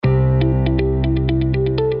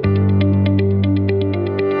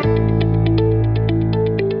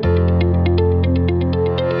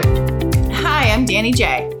Danny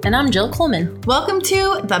J. And I'm Jill Coleman. Welcome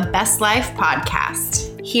to the Best Life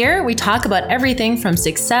Podcast. Here we talk about everything from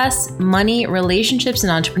success, money, relationships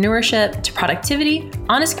and entrepreneurship to productivity,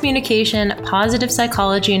 honest communication, positive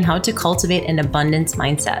psychology, and how to cultivate an abundance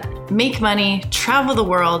mindset. Make money, travel the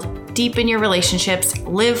world, deepen your relationships,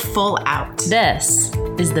 live full out. This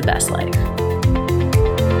is the best life.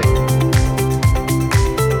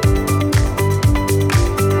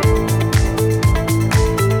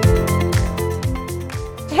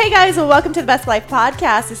 Hey guys, well, welcome to the Best Life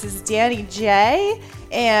Podcast. This is Danny J,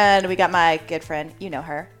 and we got my good friend, you know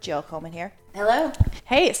her, Jill Coleman here. Hello.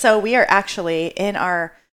 Hey, so we are actually in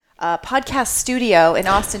our podcast studio in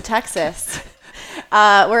Austin, Texas.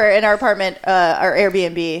 We're in our apartment, our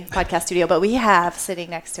Airbnb podcast studio, but we have sitting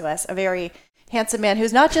next to us a very handsome man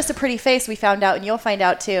who's not just a pretty face, we found out, and you'll find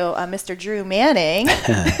out too, Mr. Drew Manning.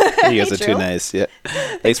 You guys are too nice. Yeah.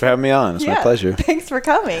 Thanks for having me on. It's my pleasure. Thanks for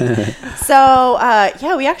coming. So,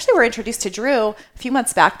 we actually were introduced to Drew a few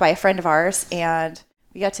months back by a friend of ours, and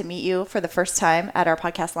we got to meet you for the first time at our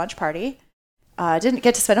podcast launch party. Didn't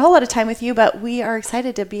get to spend a whole lot of time with you, but we are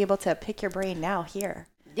excited to be able to pick your brain now here.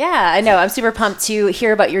 Yeah, I know. I'm super pumped to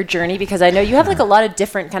hear about your journey because I know you have like a lot of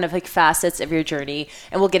different kind of like facets of your journey,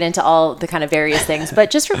 and we'll get into all the kind of various things.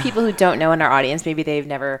 But just for people who don't know in our audience, maybe they've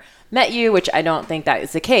never met you, which I don't think that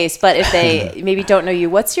is the case. But if they maybe don't know you,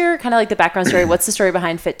 what's your kind of like the background story? What's the story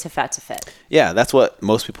behind Fit to Fat to Fit? Yeah, that's what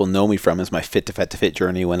most people know me from is my Fit to Fat to Fit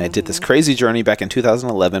journey. When I did this crazy journey back in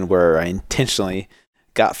 2011 where I intentionally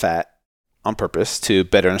got fat on purpose to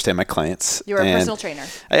better understand my clients. You were a personal trainer.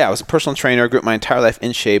 Yeah, I was a personal trainer. Grew up my entire life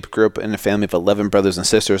in shape. Grew up in a family of 11 brothers and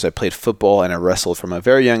sisters. I played football and I wrestled from a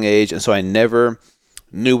very young age. And so I never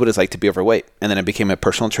knew what it's like to be overweight. And then I became a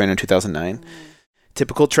personal trainer in 2009.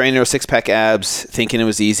 Typical trainer, six-pack abs, thinking it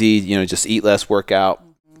was easy, just eat less, work out.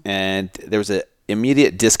 And there was an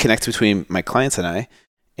immediate disconnect between my clients and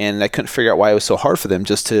I couldn't figure out why it was so hard for them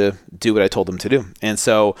just to do what I told them to do. And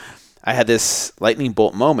so I had this lightning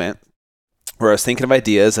bolt moment where I was thinking of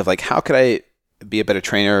ideas of like, how could I be a better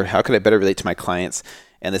trainer? How could I better relate to my clients?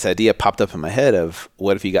 And this idea popped up in my head of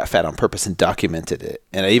what if you got fat on purpose and documented it?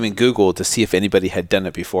 And I even Googled to see if anybody had done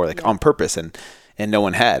it before, on purpose, and no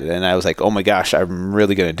one had. And I was like, oh my gosh, I'm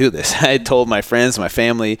really going to do this. I told my friends, my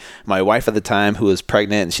family, my wife at the time who was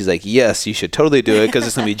pregnant, and she's like, yes, you should totally do it because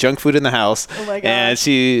it's going to be junk food in the house. Oh my gosh. And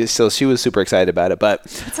she was super excited about it. But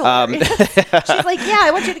she's like, yeah,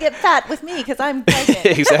 I want you to get fat with me because I'm pregnant.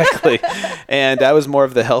 Exactly. And I was more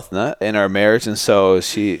of the health nut in our marriage. And so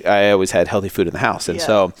I always had healthy food in the house. And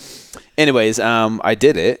so anyways, I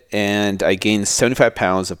did it and I gained 75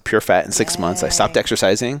 pounds of pure fat in 6 months. I stopped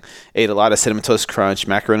exercising, ate a lot of Cinnamon Toast Crunch,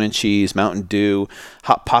 macaroni and cheese, Mountain Dew,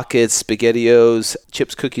 Hot Pockets, SpaghettiOs,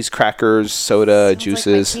 chips, cookies, crackers, soda,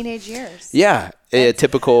 juices. Like my teenage years. Yeah. A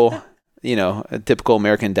typical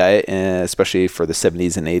American diet, especially for the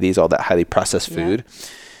 70s and 80s, all that highly processed food.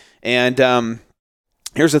 And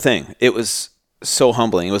here's the thing. It was so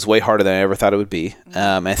humbling. It was way harder than I ever thought it would be.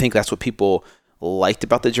 I think that's what people liked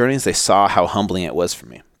about the journey is they saw how humbling it was for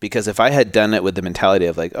me. Because if I had done it with the mentality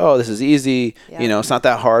of like, oh, this is easy, it's not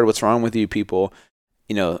that hard. What's wrong with you people?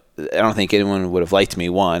 I don't think anyone would have liked me,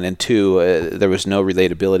 one. And two, there was no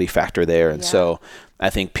relatability factor there. And so I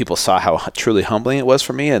think people saw how truly humbling it was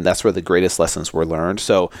for me. And that's where the greatest lessons were learned.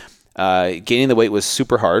 So gaining the weight was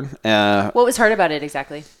super hard. What was hard about it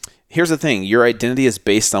exactly? Here's the thing. Your identity is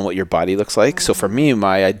based on what your body looks like. So for me,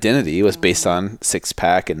 my identity was based on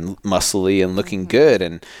six-pack and muscly and looking good.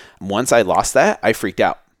 And once I lost that, I freaked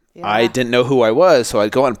out. I didn't know who I was. So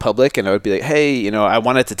I'd go in public and I would be like, hey, I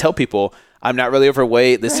wanted to tell people I'm not really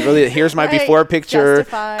overweight. This is really, here's my before picture.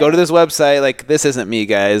 Justify. Go to this website. Like, this isn't me,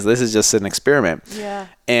 guys. This is just an experiment. Yeah.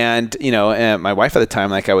 And, and my wife at the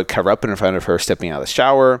time, I would cover up in front of her stepping out of the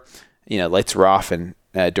shower, lights were off and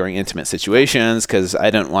during intimate situations because I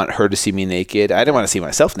didn't want her to see me naked. I didn't want to see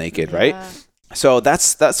myself naked, right? So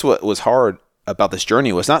that's what was hard about this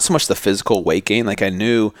journey was not so much the physical weight gain. Like I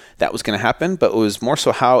knew that was going to happen, but it was more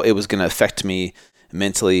so how it was going to affect me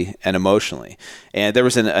mentally and emotionally. And there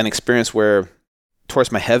was an experience where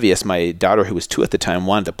towards my heaviest, my daughter, who was 2 at the time,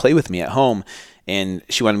 wanted to play with me at home and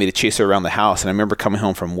she wanted me to chase her around the house. And I remember coming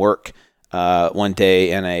home from work one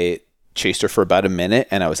day and I chased her for about a minute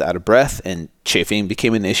and I was out of breath and chafing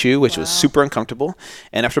became an issue, which was super uncomfortable.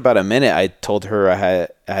 And after about a minute, I told her I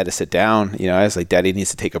had to sit down. I was like, Daddy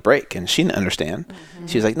needs to take a break. And she didn't understand.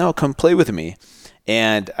 She was like, no, come play with me.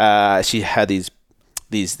 And she had these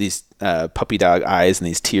puppy dog eyes and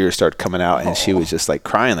these tears started coming out and she was just like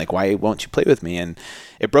crying, like, why won't you play with me? And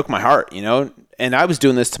it broke my heart, and I was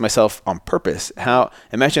doing this to myself on purpose.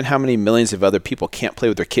 Imagine how many millions of other people can't play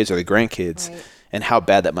with their kids or their grandkids and how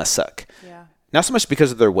bad that must suck. not so much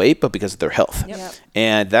because of their weight, but because of their health. Yep.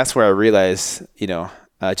 And that's where I realized,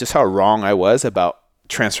 just how wrong I was about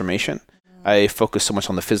transformation. I focused so much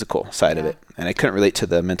on the physical side of it, and I couldn't relate to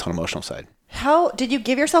the mental and emotional side. How did you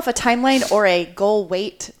give yourself a timeline or a goal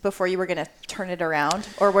weight before you were going to turn it around?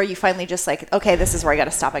 Or were you finally just like, okay, this is where I got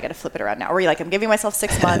to stop. I got to flip it around now. Or were you like, I'm giving myself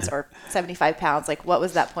 6 months or 75 pounds? Like, what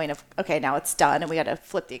was that point of, okay, now it's done and we got to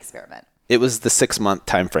flip the experiment? It was the 6-month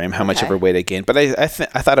time frame, how much ever weight I gained. But I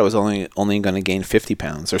thought I was only going to gain 50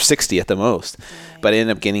 pounds or 60 at the most. Right. But I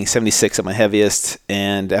ended up gaining 76 at my heaviest.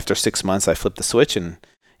 And after 6 months, I flipped the switch and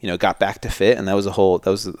got back to fit, and that's a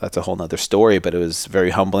whole nother story, but it was very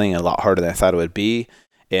humbling and a lot harder than I thought it would be,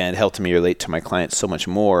 and helped me relate to my clients so much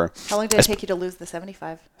more. How long did it take you to lose the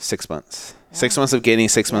 75? 6 months. Yeah. 6 months of gaining,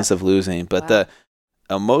 6 months of losing. But the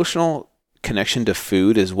emotional connection to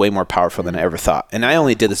food is way more powerful than I ever thought. And I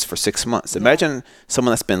only did this for 6 months. Imagine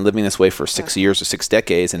someone that's been living this way for 6 years or 6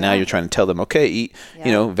 decades, and now you're trying to tell them, okay, eat,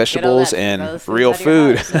 vegetables and real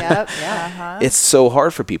food. It's so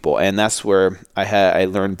hard for people. And that's where I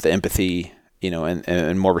learned the empathy,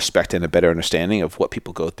 and more respect and a better understanding of what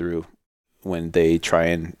people go through when they try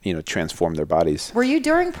and, transform their bodies. Were you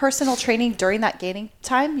doing personal training during that gaining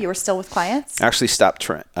time? You were still with clients? I actually stopped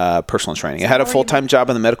personal training. I had a full-time job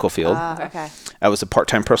in the medical field. Okay. I was a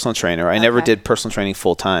part-time personal trainer. I never did personal training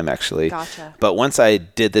full-time, actually. Gotcha. But once I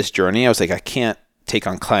did this journey, I was like, I can't take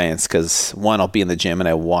on clients because, one, I'll be in the gym and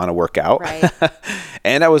I want to work out. Right.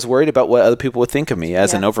 And I was worried about what other people would think of me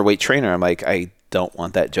as an overweight trainer. I'm like, I don't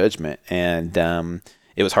want that judgment. And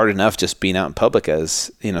it was hard enough just being out in public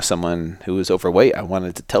as, someone who was overweight. I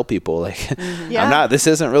wanted to tell people, like, this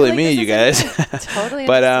isn't really me, you guys. Totally.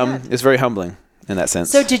 But it's very humbling in that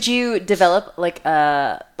sense. So did you develop like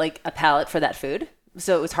a palate for that food?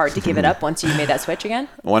 So it was hard to give it up once you made that switch again?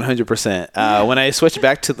 100%. When I switched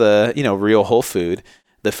back to the, real whole food,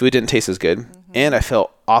 the food didn't taste as good. And I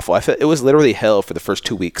felt awful. It was literally hell for the first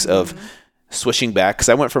 2 weeks of switching back, because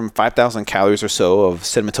I went from 5,000 calories or so of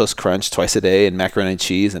Cinnamon Toast Crunch twice a day and macaroni and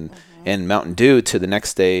cheese and Mountain Dew to the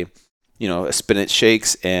next day, spinach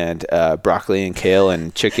shakes and broccoli and kale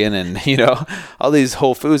and chicken and, all these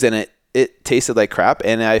whole foods. And it tasted like crap,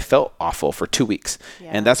 and I felt awful for 2 weeks.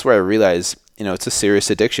 Yeah. And that's where I realized, it's a serious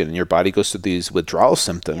addiction, and your body goes through these withdrawal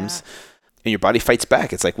symptoms and your body fights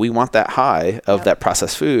back. It's like, we want that high of that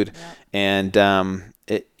processed food. And,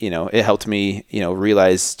 it helped me,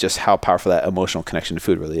 realize just how powerful that emotional connection to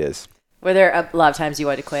food really is. Were there a lot of times you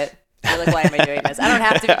wanted to quit? You're like, why am I doing this? I don't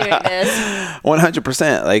have to be doing this.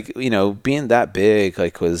 100%. Like, being that big,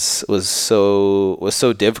 was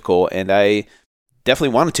so difficult, and I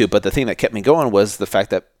definitely wanted to. But the thing that kept me going was the fact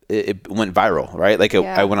that it went viral, right? Like,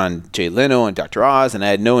 I went on Jay Leno and Dr. Oz, and I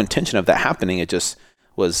had no intention of that happening. It just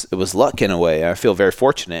was luck in a way. I feel very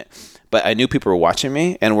fortunate. But I knew people were watching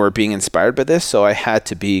me and were being inspired by this, so I had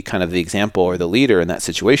to be kind of the example or the leader in that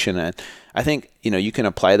situation. And I think, you can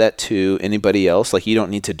apply that to anybody else. Like, you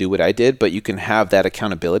don't need to do what I did, but you can have that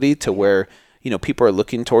accountability to where, people are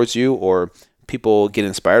looking towards you, or people get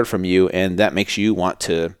inspired from you, and that makes you want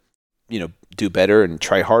to, do better and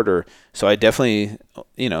try harder. So I definitely,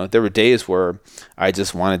 there were days where I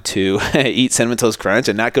just wanted to eat Cinnamon Toast Crunch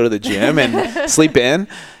and not go to the gym and sleep in.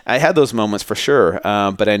 I had those moments for sure.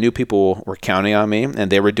 But I knew people were counting on me,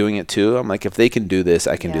 and they were doing it too. I'm like, if they can do this,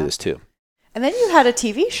 I can do this too. And then you had a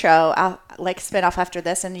TV show, spin off after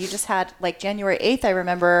this, and you just had January 8th, I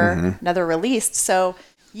remember, another released. So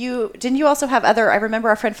didn't you also have I remember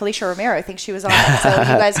our friend Felicia Romero, I think she was on it. So you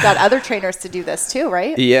guys got other trainers to do this too,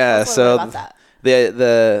 right? Yeah. So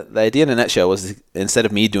the idea in a nutshell was, instead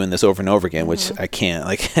of me doing this over and over again, which I can't,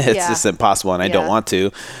 it's just impossible, and I don't want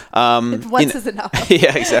to. Once is enough.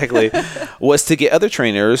 Yeah, exactly. Was to get other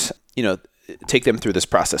trainers, take them through this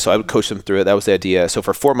process. So I would coach them through it. That was the idea. So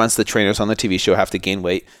for 4 months, the trainers on the TV show have to gain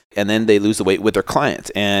weight, and then they lose the weight with their clients.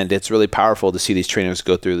 And it's really powerful to see these trainers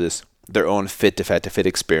go through their own fit to fat to fit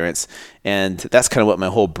experience. And that's kind of what my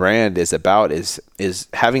whole brand is about, is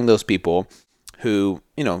having those people who,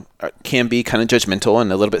 can be kind of judgmental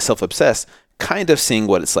and a little bit self-obsessed, kind of seeing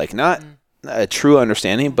what it's like, not a true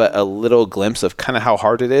understanding, but a little glimpse of kind of how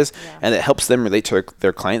hard it is. And it helps them relate to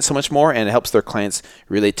their clients so much more, and it helps their clients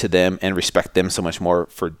relate to them and respect them so much more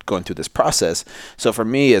for going through this process. So for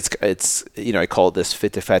me, it's I call it this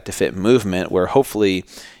fit to fat to fit movement, where hopefully,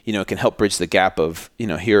 it can help bridge the gap of,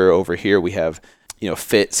 here over here we have,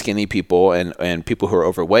 fit, skinny people and people who are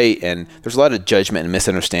overweight. And there's a lot of judgment and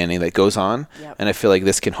misunderstanding that goes on. Yep. And I feel like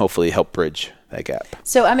this can hopefully help bridge that gap.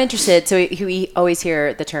 So I'm interested. So we always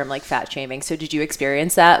hear the term like fat shaming. So did you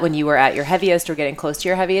experience that when you were at your heaviest or getting close to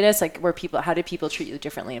your heaviest? Like how did people treat you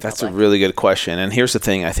differently in That's public? a really good question. And here's the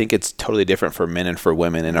thing. I think it's totally different for men and for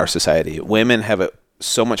women in our society. Women have it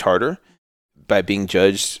so much harder by being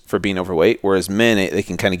judged for being overweight, whereas men, they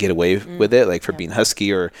can kind of get away with it, like for being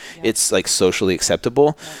husky, or it's like socially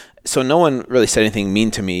acceptable. So no one really said anything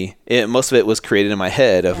mean to me. Most of it was created in my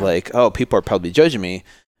head of like, oh, people are probably judging me.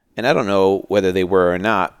 And I don't know whether they were or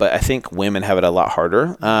not, but I think women have it a lot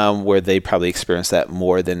harder, where they probably experience that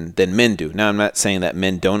more than men do. Now, I'm not saying that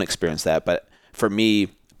men don't experience that, but for me,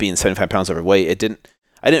 being 75 pounds overweight, I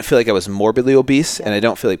didn't feel like I was morbidly obese, and I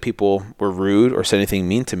don't feel like people were rude or said anything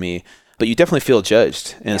mean to me. But you definitely feel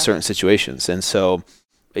judged in certain situations. And so,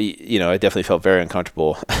 I definitely felt very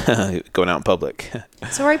uncomfortable going out in public.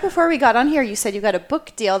 So right before we got on here, you said you got a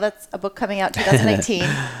book deal. That's a book coming out 2019.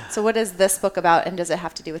 So what is this book about, and does it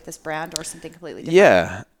have to do with this brand or something completely different?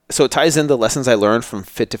 Yeah. So it ties in the lessons I learned from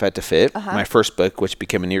Fit to Fat to Fit, my first book, which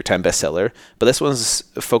became a New York Times bestseller. But this one's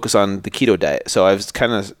focused on the keto diet. So I've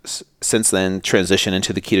kind of since then transitioned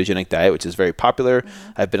into the ketogenic diet, which is very popular.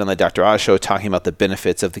 I've been on the Dr. Oz show talking about the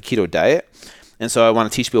benefits of the keto diet. And so I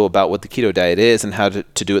want to teach people about what the keto diet is and how to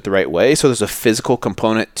do it the right way. So there's a physical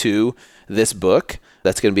component to this book.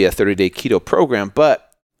 That's going to be a 30-day keto program.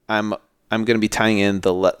 But I'm going to be tying in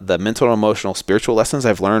the mental, emotional, spiritual lessons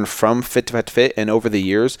I've learned from Fit to Fat to Fit and over the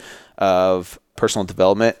years of personal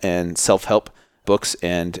development and self-help books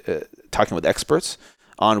and talking with experts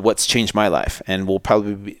on what's changed my life. And we'll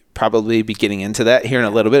probably be getting into that here in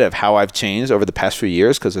a little bit of how I've changed over the past few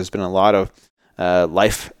years, because there's been a lot of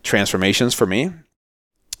life transformations for me,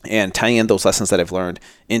 and tying in those lessons that I've learned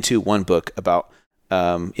into one book about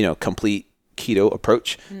complete keto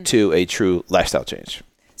approach to a true lifestyle change.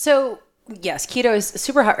 So yes, keto is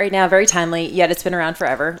super hot right now, very timely, yet it's been around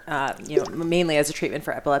forever, mainly as a treatment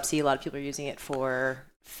for epilepsy. A lot of people are using it for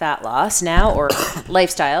fat loss now or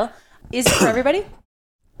lifestyle. Is it for everybody?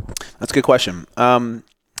 That's a good question.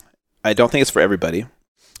 I don't think it's for everybody,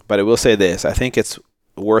 but I will say this. I think it's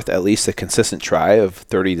worth at least a consistent try of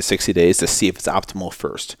 30 to 60 days to see if it's optimal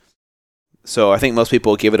first. So I think most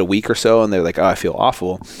people give it a week or so and they're like, oh, I feel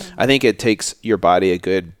awful. I think it takes your body a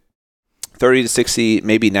good 30 to 60,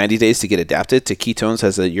 maybe 90 days to get adapted to ketones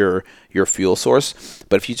as your fuel source.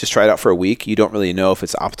 But if you just try it out for a week, you don't really know if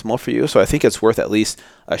it's optimal for you. So I think it's worth at least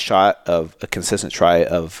a shot of a consistent try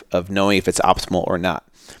of knowing if it's optimal or not.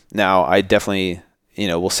 Now, I definitely,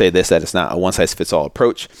 will say this, that it's not a one-size-fits-all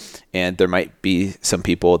approach. And there might be some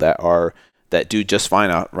people that do just fine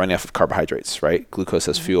running off of carbohydrates, right? Glucose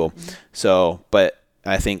as fuel. So, but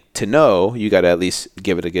I think to know, you got to at least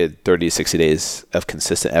give it a good 30 to 60 days of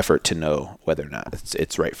consistent effort to know whether or not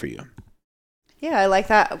it's right for you. Yeah, I like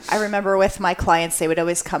that. I remember with my clients, they would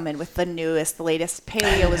always come in with the latest.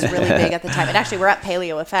 Paleo was really big at the time. And actually, we're at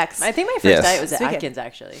Paleo Effects. I think my first diet was at Atkins,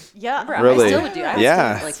 actually. Yeah. Really? I still would do.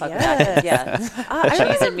 I would still, fuck with Atkins. Yeah.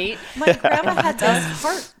 Cheese and meat. My grandma had this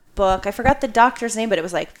heart book. I forgot the doctor's name, but it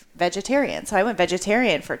was like vegetarian. So I went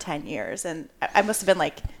vegetarian for 10 years. And I must have been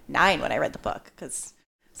like 9 when I read the book.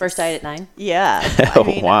 First diet at 9? Yeah.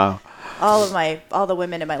 Wow. All the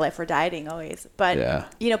women in my life were dieting always. But,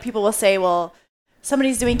 people will say, well,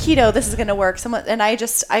 somebody's doing keto, this is going to work.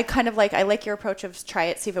 I like your approach of try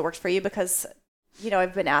it, see if it works for you, because,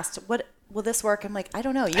 I've been asked, what will this work? I'm like, I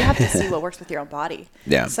don't know. You have to see what works with your own body.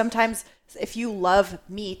 Yeah. Sometimes if you love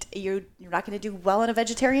meat, you're not going to do well on a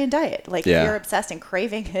vegetarian diet. If you're obsessed and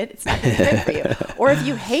craving it, it's not going to be great for you. Or if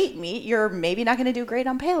you hate meat, you're maybe not going to do great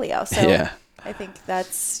on paleo. So I think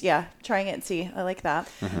that's, trying it and see. I like that.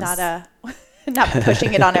 Not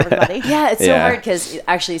pushing it on everybody. Yeah, it's so hard because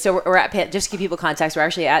actually, so we're at, just to give people context, we're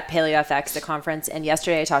actually at Paleo FX, the conference, and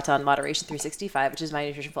yesterday I talked on Moderation 365, which is my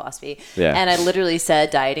nutrition philosophy, and I literally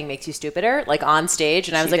said dieting makes you stupider, like on stage,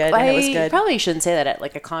 and I was I probably shouldn't say that at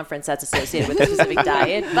like a conference that's associated with a specific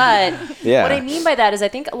diet, but what I mean by that is I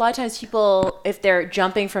think a lot of times people, if they're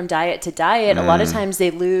jumping from diet to diet, a lot of times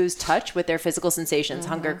they lose touch with their physical sensations,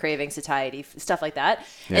 hunger, craving, satiety, stuff like that,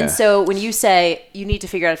 and so when you say you need to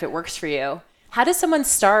figure out if it works for you, how does someone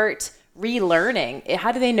start relearning?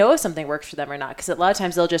 How do they know if something works for them or not? Because a lot of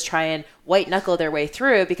times they'll just try and white knuckle their way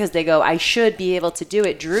through because they go, I should be able to do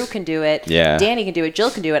it. Drew can do it. Yeah. Danny can do it. Jill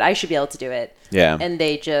can do it. I should be able to do it. Yeah. And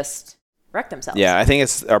they just wreck themselves. Yeah. I think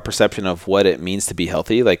it's our perception of what it means to be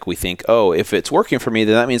healthy. Like we think, oh, if it's working for me,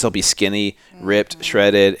 then that means I'll be skinny, ripped,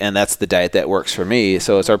 shredded, and that's the diet that works for me.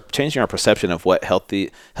 So it's changing our perception of what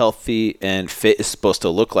healthy and fit is supposed to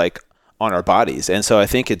look like on our bodies. And so I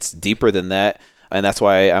think it's deeper than that. And that's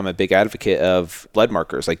why I'm a big advocate of blood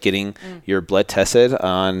markers, like getting your blood tested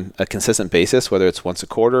on a consistent basis, whether it's once a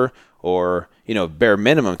quarter or, bare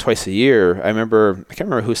minimum twice a year. I can't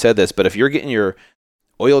remember who said this, but if you're getting your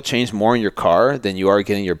oil changed more in your car than you are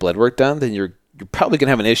getting your blood work done, then you're probably going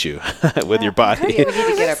to have an issue with your body. We need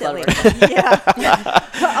to get our blood work done.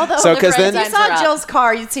 Yeah. Although, So, 'cause then- if you saw Jill's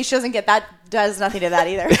car, you'd see she doesn't get that, does nothing to that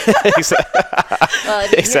either. Well,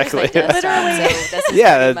 Exactly. Literally.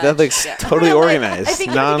 Yeah, that looks totally Like, organized, I think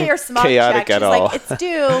you get your smog non-chaotic check. at She's all. like, it's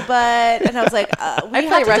due, but and I was like, we I have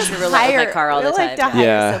play to Russian just roulette with my hire, car all the we like to time. hire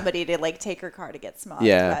Yeah. somebody to like take her car to get smog.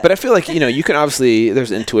 Yeah, but I feel like, you can obviously,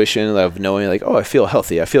 there's intuition of knowing like, oh, I feel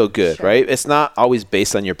healthy, I feel good, Sure. right? It's not always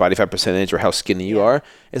based on your body fat percentage or how skinny you are.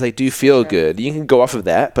 It's like, do you feel good? You can go off of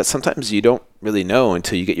that, but sometimes you don't really know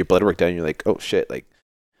until you get your blood work done. You're like, oh shit, like,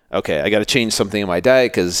 okay, I got to change something in my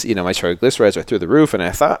diet because, my triglycerides are through the roof, and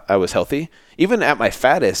I thought I was healthy. Even at my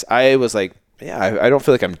fattest, I was like, yeah, I don't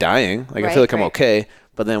feel like I'm dying. Like, I feel like I'm okay.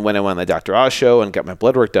 But then when I went on the Dr. Oz show and got my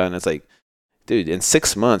blood work done, it's like, dude, in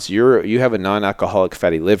 6 months, you have a non-alcoholic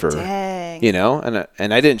fatty liver. Dang.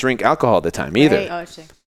 And I didn't drink alcohol at the time either. Right. Oh,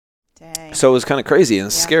 shit. Dang. So it was kind of crazy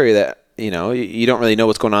and scary that, you don't really know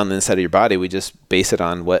what's going on inside of your body. We just base it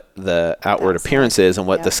on what the outward appearance is and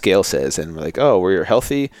what the scale says. And we're like, oh, we're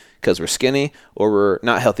healthy because we're skinny, or we're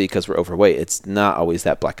not healthy because we're overweight. It's not always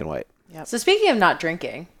that black and white. So speaking of not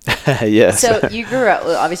drinking, Yes. so you grew up.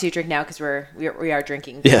 Well, obviously, you drink now because we are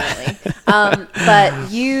drinking currently.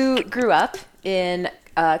 But you grew up in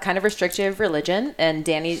kind of restrictive religion, and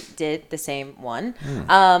Danny did the same one.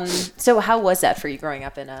 So how was that for you growing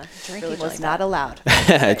up in a Drinking religion was like not that?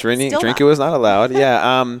 allowed. Drinking was not allowed.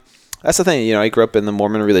 Yeah. That's the thing. I grew up in the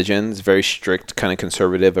Mormon religion. It's a very strict, kind of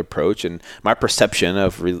conservative approach. And my perception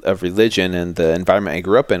of religion and the environment I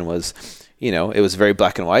grew up in was, it was very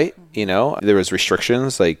black and white. There was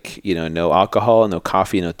restrictions like, no alcohol, no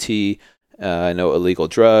coffee, no tea, no illegal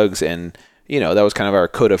drugs. And, that was kind of our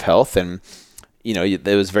code of health. And,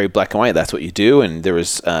 it was very black and white. That's what you do. And there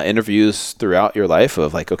was interviews throughout your life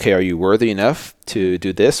of like, okay, are you worthy enough to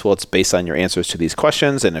do this? Well, it's based on your answers to these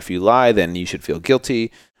questions. And if you lie, then you should feel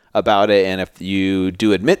guilty about it. And if you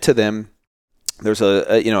do admit to them, there's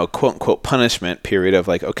a quote unquote punishment period of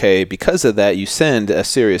like, okay, because of that, you sinned a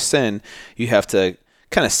serious sin, you have to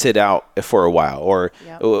kind of sit out for a while, or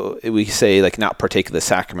we say like not partake of the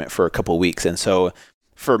sacrament for a couple of weeks. And so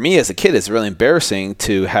for me as a kid, it's really embarrassing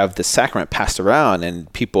to have the sacrament passed around, and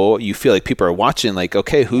you feel like people are watching, like,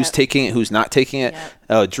 okay, who's taking it, who's not taking it?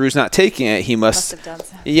 Oh, Drew's not taking it. He must have done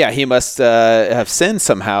something. Yeah, he must have sinned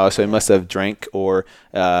somehow. So he must have drank or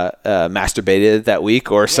masturbated that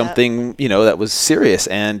week or something, that was serious.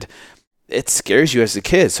 And it scares you as a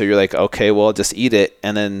kid. So you're like, okay, well, just eat it.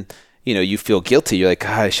 And then, you feel guilty. You're like,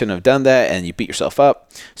 I shouldn't have done that. And you beat yourself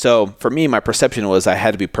up. So for me, my perception was I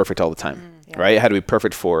had to be perfect all the time. Right? I had to be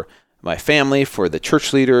perfect for my family, for the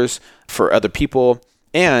church leaders, for other people.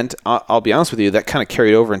 And I'll be honest with you, that kind of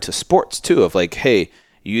carried over into sports too, of like, hey,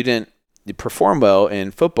 you didn't perform well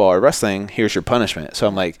in football or wrestling, here's your punishment. So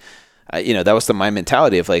I'm like, that was my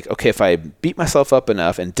mentality of like, okay, if I beat myself up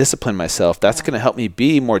enough and discipline myself, that's going to help me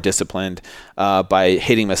be more disciplined by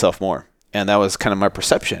hating myself more. And that was kind of my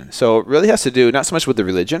perception. So it really has to do not so much with the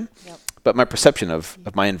religion, but my perception of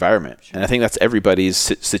my environment. And I think that's everybody's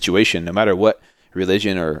situation, no matter what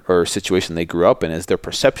religion or situation they grew up in, is their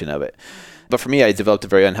perception of it. But for me, I developed a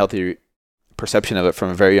very unhealthy perception of it from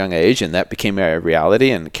a very young age, and that became my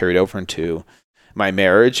reality and carried over into my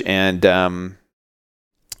marriage. And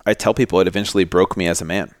I tell people it eventually broke me as a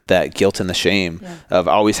man, that guilt and the shame of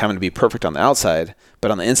always having to be perfect on the outside,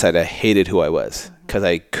 but on the inside, I hated who I was because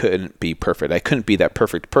I couldn't be perfect. I couldn't be that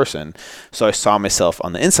perfect person. So I saw myself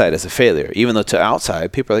on the inside as a failure, even though to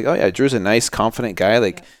outside, people are like, oh yeah, Drew's a nice, confident guy.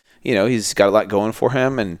 Like, he's got a lot going for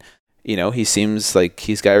him. And, he seems like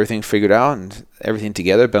he's got everything figured out and everything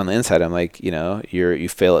together. But on the inside, I'm like, you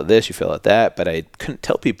fail at this, you fail at that. But I couldn't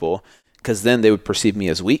tell people because then they would perceive me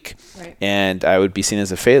as weak and I would be seen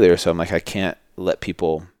as a failure. So I'm like, I can't let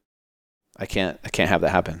people, I can't have that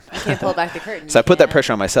happen. You can't pull back the curtain. So I put that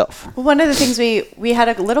pressure on myself. Well, one of the things we had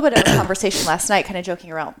a little bit of a conversation last night, kind of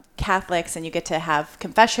joking around Catholics, and you get to have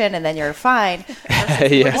confession and then you're fine.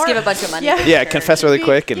 Just give a bunch of money. Yeah, confess really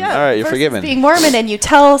quick and all right, you're forgiven. Being Mormon and you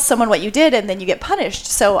tell someone what you did and then you get punished.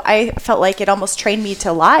 So I felt like it almost trained me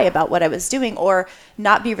to lie about what I was doing or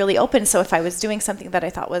not be really open. So if I was doing something that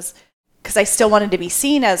I thought was, because I still wanted to be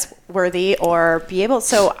seen as worthy or be able,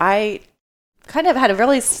 so I kind of had a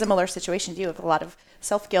really similar situation to you, with a lot of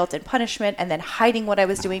self-guilt and punishment and then hiding what I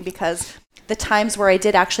was doing, because the times where I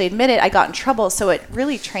did actually admit it, I got in trouble. So it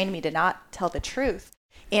really trained me to not tell the truth.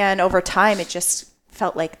 And over time, it just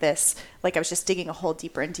felt like this, like I was just digging a hole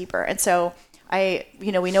deeper and deeper. And so we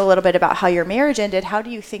know a little bit about how your marriage ended. How do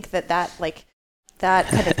you think that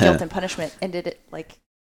kind of guilt and punishment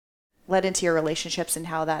led into your relationships, and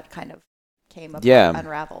how that kind of came up,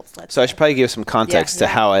 unraveled? So I should probably give some context to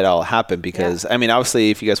how it all happened, because I mean, obviously,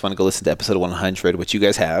 if you guys want to go listen to episode 100, which you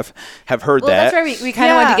guys have heard that. That's where we kind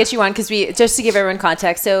of wanted to get you on, because just to give everyone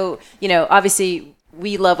context. So, obviously,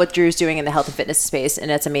 we love what Drew's doing in the health and fitness space, and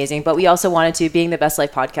it's amazing. But we also wanted to, being the Best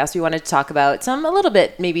Life podcast, we wanted to talk about a little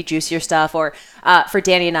bit maybe juicier stuff. Or for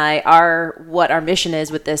Danny and I, what our mission is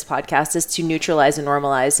with this podcast is to neutralize and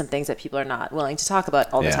normalize some things that people are not willing to talk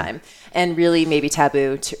about all the time, and really maybe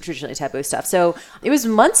traditionally taboo stuff. So it was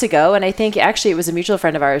months ago, and I think actually it was a mutual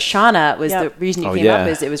friend of ours, Shauna, was the reason you came up.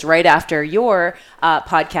 Is it was right after your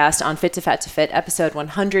podcast on Fit to Fat to Fit, episode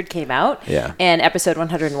 100 came out, and episode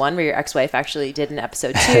 101, where your ex-wife actually did an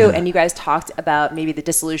episode 2, and you guys talked about maybe the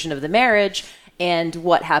dissolution of the marriage and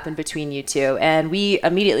what happened between you two. And we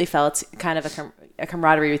immediately felt kind of a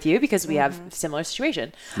camaraderie with you, because we have a similar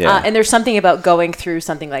situation. And there's something about going through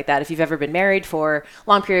something like that. If you've ever been married for a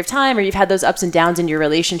long period of time, or you've had those ups and downs in your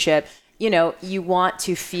relationship, you want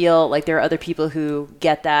to feel like there are other people who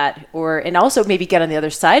get that, and also maybe get on the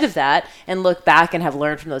other side of that and look back and have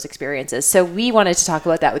learned from those experiences. So we wanted to talk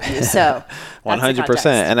about that with you. So 100%.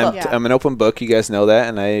 And I'm an open book. You guys know that.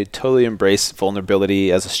 And I totally embrace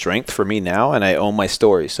vulnerability as a strength for me now. And I own my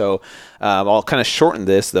story. So I'll kind of shorten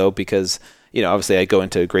this though, because obviously I go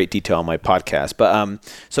into great detail on my podcast, but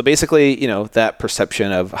so basically, that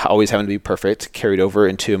perception of always having to be perfect carried over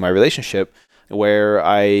into my relationship, where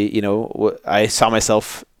I see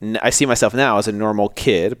myself now as a normal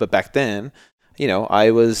kid, but back then,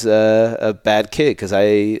 I was a bad kid because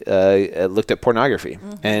I looked at pornography,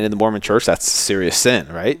 and in the Mormon church, that's serious sin,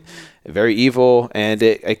 right? Very evil, and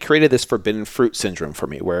it created this forbidden fruit syndrome for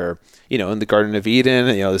me, where in the Garden of Eden,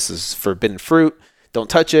 this is forbidden fruit, don't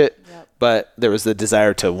touch it, but there was the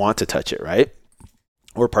desire to want to touch it, right?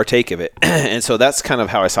 Or partake of it. And so that's kind of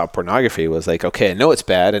how I saw pornography, was like, okay, I know it's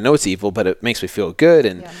bad, I know it's evil, but it makes me feel good,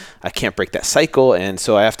 and I can't break that cycle, and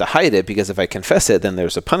so I have to hide it, because if I confess it, then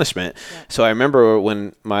there's a punishment. So I remember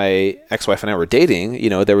when my ex-wife and I were dating,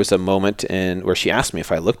 there was a moment where she asked me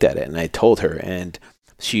if I looked at it, and I told her, and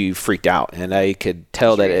she freaked out, and I could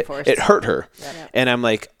tell that it hurt her. And I'm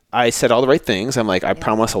like, I said all the right things. I'm like, I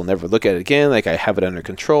promise I'll never look at it again. Like, I have it under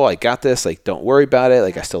control. I got this. Like, don't worry about it.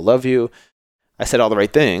 Like, I still love you. I said all the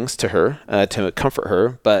right things to her to comfort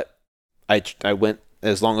her, but I went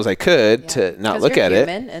as long as I could to not look at it.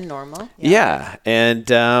 Human and normal.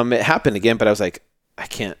 And it happened again, but I was like, I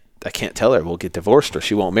can't tell her. We'll get divorced, or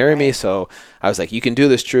she won't marry me. So I was like, you can do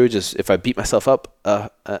this, Drew. Just if I beat myself up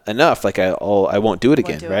enough, like I won't do it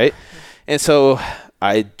again, right? And so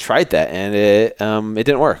I tried that, and it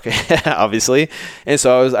didn't work, obviously. And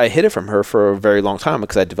so I hid it from her for a very long time,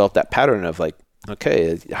 because I developed that pattern of like,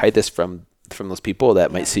 okay, hide this from those people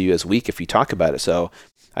that might see you as weak if you talk about it. So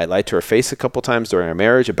I lied to her face a couple times during our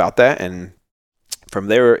marriage about that, and from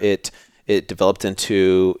there it developed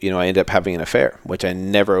into, I ended up having an affair, which I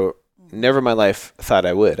never in my life thought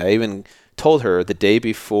I would. I even told her the day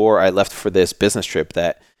before I left for this business trip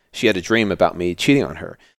that she had a dream about me cheating on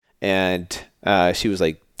her, and she was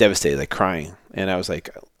like devastated, like crying, and I was like,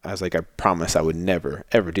 I promise I would never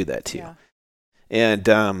ever do that to you.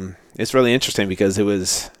 And it's really interesting, because it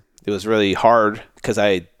was really hard, because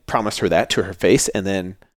I promised her that to her face, and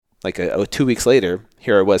then like 2 weeks later,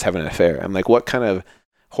 here I was having an affair. I'm like, what kind of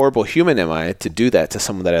horrible human am I to do that to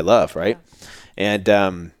someone that I love, right? And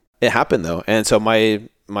it happened though, and so my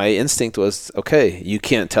instinct was, okay, you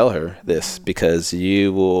can't tell her this, because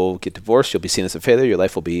you will get divorced, you'll be seen as a failure, your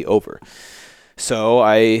life will be over. So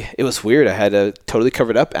it was weird. I had to totally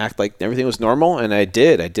cover it up, act like everything was normal, and I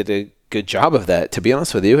did a good job of that, to be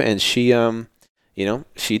honest with you. And she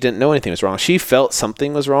she didn't know anything was wrong. She felt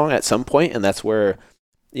something was wrong at some point, and that's where,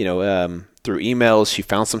 through emails, she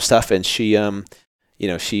found some stuff, and she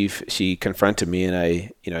confronted me, and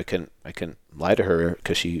I couldn't lie to her,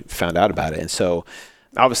 because she found out about it. And so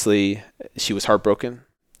obviously she was heartbroken,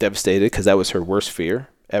 devastated, because that was her worst fear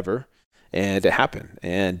ever, and it happened.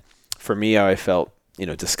 And for me, I felt,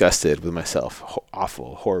 disgusted with myself,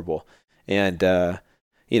 awful, horrible. And, where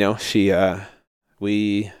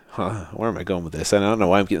am I going with this? I don't know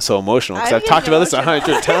why I'm getting so emotional, because I've talked about this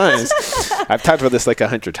 100 times. I've talked about this like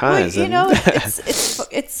 100 times. Well,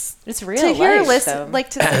 it's real to hear, life, like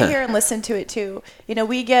to sit here and listen to it too. We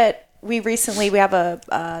have a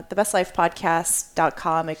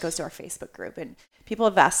thebestlifepodcast.com. It goes to our Facebook group, and people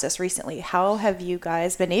have asked us recently, how have you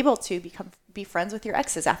guys been able to be friends with your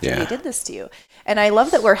exes after they did this to you? And I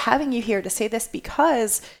love that we're having you here to say this,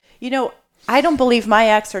 because, I don't believe my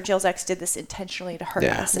ex or Jill's ex did this intentionally to hurt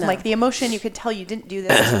us. And No. like the emotion, you could tell you didn't do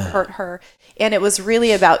this to hurt her. And it was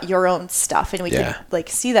really about your own stuff. And we could like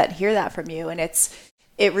see that and hear that from you. And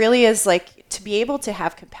it really is like to be able to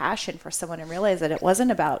have compassion for someone and realize that it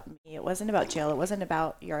wasn't about me. It wasn't about Jill. It wasn't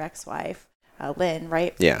about your ex-wife, Lynn,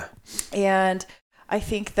 right? Yeah. And I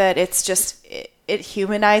think that it's just, it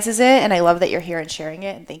humanizes it. And I love that you're here and sharing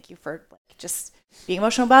it. And thank you for like just being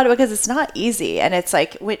emotional about it, because it's not easy. And it's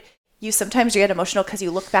like, you sometimes you get emotional because you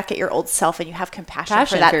look back at your old self and you have compassion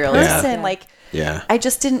for that for your old person. self. Like, Yeah. I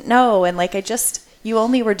just didn't know. And like, you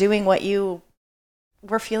only were doing what you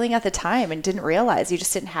were feeling at the time and didn't realize. You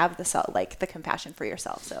just didn't have the compassion for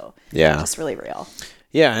yourself. So Yeah. just really real.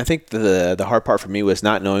 Yeah. I think the hard part for me was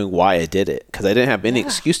not knowing why I did it, because I didn't have any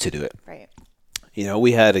excuse to do it. Right. You know,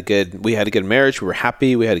 we had a good marriage. We were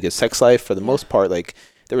happy. We had a good sex life for the most part. Like,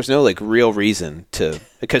 there was no like real reason to,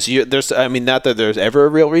 because not that there's ever a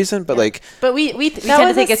real reason, but like, But we tend to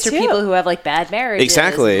was think us it's for too. people who have like bad marriages.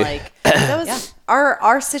 Exactly. And, like, That was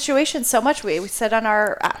our situation so much. We said on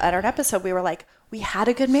our episode, we were like, we had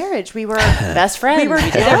a good marriage. We were best friends. We were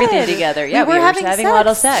did everything together. Yeah, we were having a lot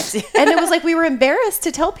of sex. And it was like we were embarrassed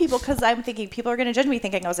to tell people, because I'm thinking people are going to judge me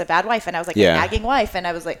thinking I was a bad wife, and I was like a nagging wife, and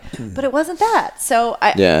I was like, but it wasn't that. So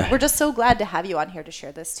we're just so glad to have you on here to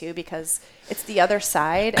share this too, because it's the other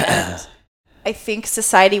side. And I think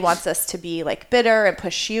society wants us to be like bitter and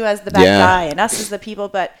push you as the bad guy and us as the people,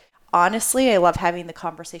 but honestly, I love having the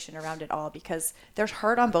conversation around it all, because there's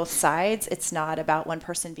hurt on both sides. It's not about one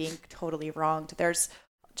person being totally wronged. There's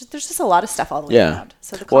just a lot of stuff all the way around.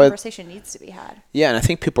 So the conversation needs to be had. Yeah, and I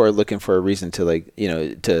think people are looking for a reason to like,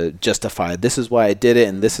 to justify, this is why I did it,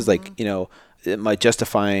 and this is like, my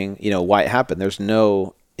justifying, why it happened. There's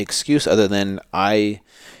no excuse other than and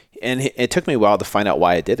it took me a while to find out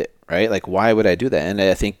why I did it, right? Like, why would I do that? And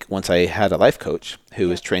I think once I had a life coach who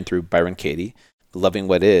was trained through Byron Katie, Loving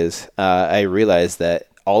What Is, I realized that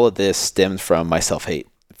all of this stemmed from my self-hate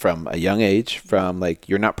from a young age, from like,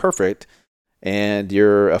 you're not perfect and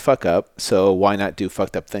you're a fuck up, so why not do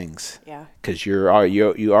fucked up things? Yeah. Because you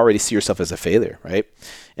already see yourself as a failure, right?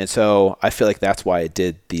 And so I feel like that's why I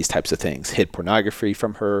did these types of things. Hid pornography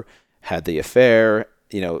from her, had the affair,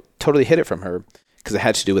 totally hid it from her, because it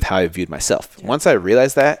had to do with how I viewed myself. Yeah. Once I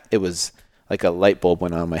realized that, it was like a light bulb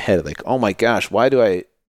went on in my head. Like, oh my gosh, why do I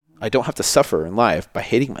don't have to suffer in life by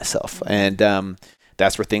hating myself. And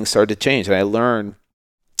that's where things started to change. And I learned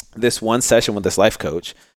this one session with this life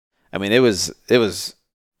coach. I mean, it was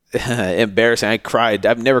embarrassing. I cried.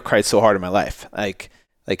 I've never cried so hard in my life. Like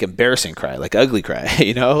embarrassing cry, like ugly cry,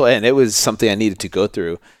 and it was something I needed to go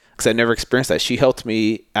through, because I never experienced that. She helped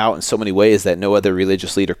me out in so many ways that no other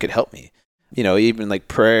religious leader could help me. Even like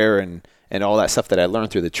prayer and all that stuff that I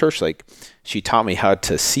learned through the church. Like, she taught me how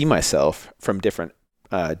to see myself from different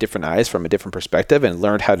eyes, from a different perspective, and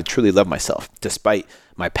learned how to truly love myself despite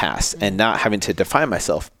my past, and not having to define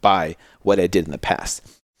myself by what I did in the past.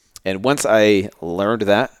 And once I learned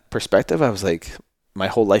that perspective, I was like, my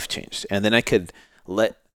whole life changed. And then I could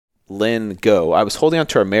let Lynn go. I was holding on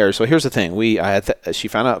to our marriage. So here's the thing. She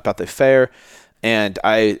found out about the affair, and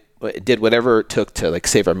I did whatever it took to like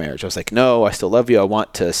save our marriage. I was like, no, I still love you. I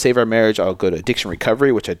want to save our marriage. I'll go to addiction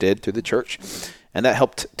recovery, which I did through the church. And that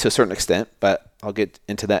helped to a certain extent, but I'll get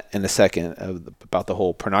into that in a second about the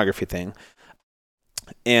whole pornography thing.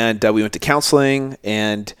 And we went to counseling,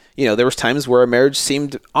 and there was times where our marriage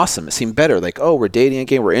seemed awesome. It seemed better. Like, oh, we're dating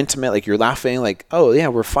again. We're intimate. Like, you're laughing. Like, oh yeah,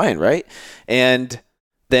 we're fine, right? And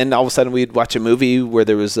then all of a sudden we'd watch a movie where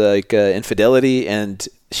there was like infidelity, and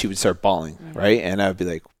she would start bawling, right? And I'd be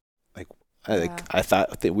like, I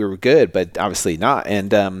thought that we were good, but obviously not.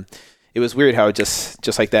 And it was weird how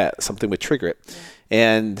just like that, something would trigger it. Yeah.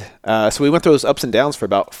 And so we went through those ups and downs for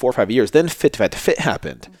about 4 or 5 years. Then Fit to Fit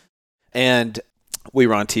happened. And we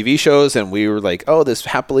were on TV shows, and we were like, oh, this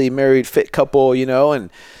happily married fit couple, and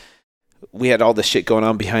we had all this shit going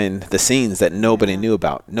on behind the scenes that nobody knew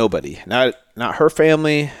about. Nobody. Not her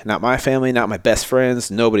family, not my family, not my best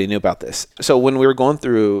friends. Nobody knew about this. So when we were going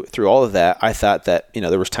through all of that, I thought that,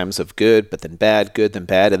 there was times of good, but then bad, good, then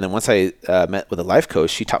bad. And then once I met with a life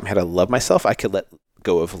coach, she taught me how to love myself. I could let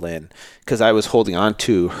go of Lynn, because I was holding on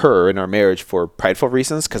to her in our marriage for prideful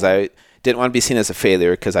reasons, because I didn't want to be seen as a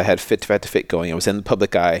failure, because I had Fit to Fit going. I was in the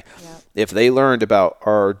public eye. Yeah. If they learned about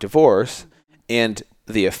our divorce and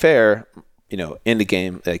the affair, in the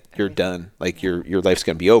game, like, you're done, like your life's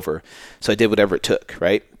going to be over. So I did whatever it took.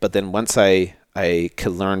 Right. But then once I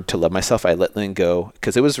could learn to love myself, I let Lynn go,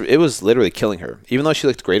 because it was literally killing her. Even though she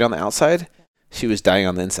looked great on the outside, she was dying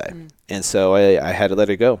on the inside. And so I had to let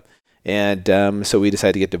her go. And so we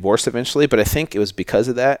decided to get divorced eventually. But I think it was because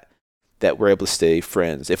of that that we're able to stay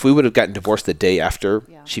friends. If we would have gotten divorced the day after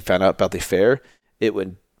she found out about the affair, it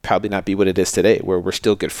would probably not be what it is today, where we're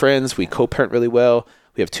still good friends. We co-parent really well.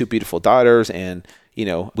 We have 2 beautiful daughters, and, you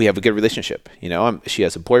know, we have a good relationship. You know, she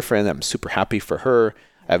has a boyfriend. I'm super happy for her.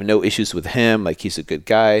 I have no issues with him. Like, he's a good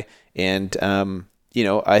guy. And, you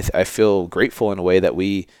know, I feel grateful in a way that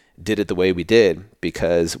we did it the way we did,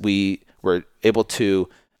 because we were able to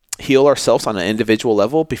heal ourselves on an individual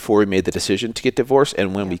level before we made the decision to get divorced.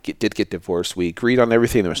 And when we did get divorced, we agreed on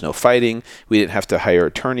everything. There was no fighting. We didn't have to hire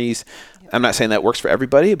attorneys. I'm not saying that works for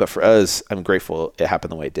everybody, but for us, I'm grateful it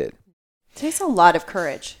happened the way it did. It takes a lot of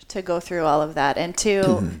courage to go through all of that and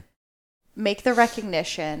to make the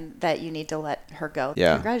recognition that you need to let her go.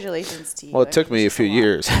 Yeah. Congratulations to you. Well, it took me a few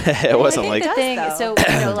years. It wasn't like... The thing, so,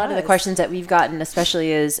 you know, a lot of the questions that we've gotten,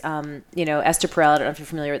 especially is, you know, Esther Perel. I don't know if you're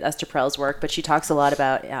familiar with Esther Perel's work, but she talks a lot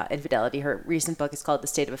about infidelity. Her recent book is called The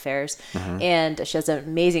State of Affairs. And she has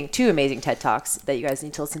two amazing TED Talks that you guys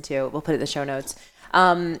need to listen to. We'll put it in the show notes.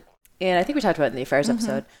 And I think we talked about it in the Affairs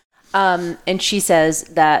episode. And she says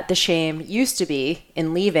that the shame used to be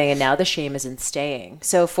in leaving, and now the shame is in staying.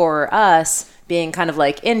 So for us, being kind of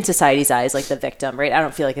like in society's eyes, like the victim, right? I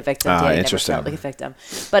don't feel like a victim. I never felt like a victim.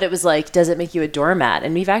 But it was like, does it make you a doormat?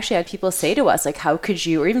 And we've actually had people say to us, like, how could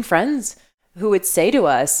you, or even friends who would say to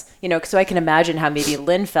us, you know, so I can imagine how maybe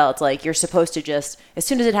Lynn felt, like, you're supposed to just, as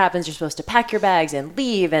soon as it happens, you're supposed to pack your bags and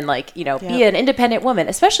leave and, like, you know, be an independent woman,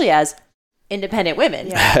 especially as independent women,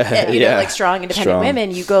 know, like strong independent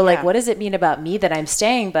women. You go like, what does it mean about me that I'm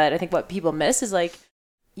staying? But I think what people miss is like,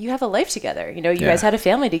 you have a life together. You know, you guys had a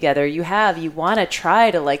family together. You want to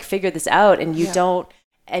try to like figure this out, and you don't.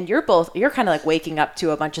 And you're kind of like waking up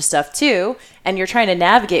to a bunch of stuff too, and you're trying to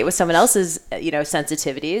navigate with someone else's, you know,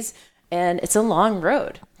 sensitivities. And it's a long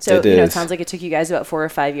road. So, you know, it sounds like it took you guys about 4 or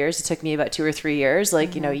 5 years. It took me about 2 or 3 years,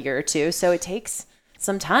 like, you know, a year or two. So it takes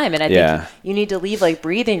some time. And I think you need to leave like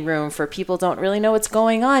breathing room for people don't really know what's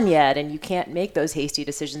going on yet. And you can't make those hasty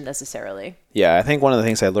decisions necessarily. Yeah. I think one of the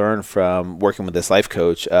things I learned from working with this life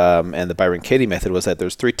coach and the Byron Katie method was that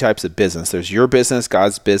there's 3 types of business. There's your business,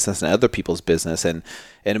 God's business, and other people's business. And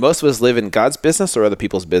most of us live in God's business or other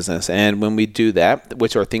people's business. And when we do that,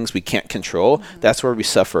 which are things we can't control, that's where we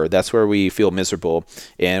suffer. That's where we feel miserable.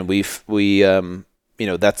 And we you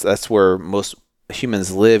know, that's where most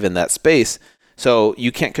humans live, in that space. So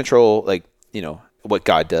you can't control, like, you know, what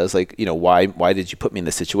God does. Like, you know, why did you put me in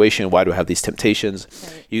this situation? Why do I have these temptations?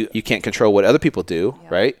 Right. You can't control what other people do,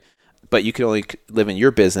 right? But you can only live in your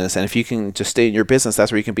business. And if you can just stay in your business,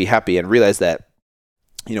 that's where you can be happy and realize that,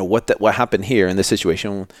 you know, what happened here in this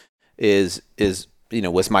situation is you know,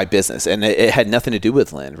 was my business, and it had nothing to do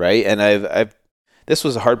with Lynn, right? And I've this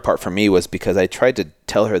was a hard part for me, was because I tried to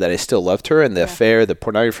tell her that I still loved her, and the affair, the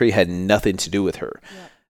pornography, had nothing to do with her. Yeah.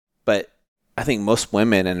 But I think most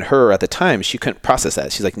women, and her at the time, she couldn't process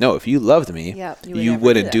that. She's like, no, if you loved me, you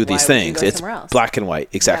wouldn't do these things. It's black and white.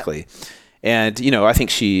 Exactly. Yep. And, you know, I think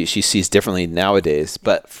she sees differently nowadays,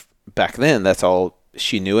 but back then that's all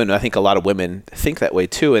she knew. And I think a lot of women think that way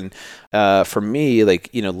too. And for me, like,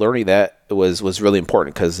 you know, learning that was really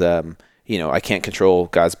important, because, you know, I can't control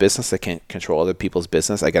God's business. I can't control other people's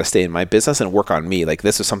business. I got to stay in my business and work on me. Like,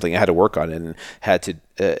 this was something I had to work on, and had to,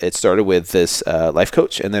 it started with this life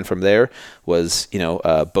coach. And then from there was, you know,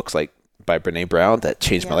 books like by Brene Brown that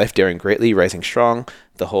changed my life, Daring Greatly, Rising Strong,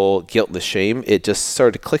 the whole guilt and the shame. It just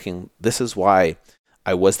started clicking. This is why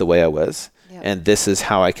I was the way I was. And this is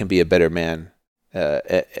how I can be a better man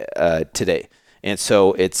today. And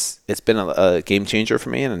so it's been a game changer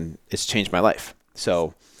for me, and it's changed my life.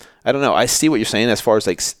 So I don't know. I see what you're saying as far as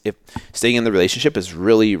like, if staying in the relationship is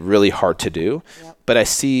really, really hard to do. But I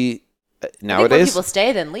see nowadays, I think more people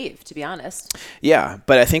stay than leave, to be honest. Yeah,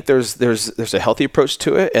 but I think there's a healthy approach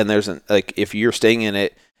to it, and there's like, if you're staying in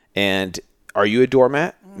it, and are you a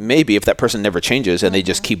doormat? Maybe, if that person never changes and they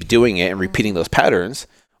just keep doing it and repeating those patterns.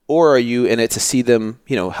 Or are you in it to see them,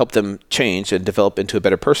 you know, help them change and develop into a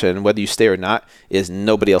better person? Whether you stay or not is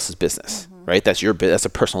nobody else's business, right? That's that's a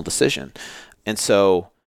personal decision. And so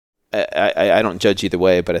I don't judge either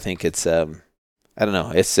way, but I think it's, I don't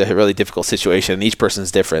know, it's a really difficult situation. Each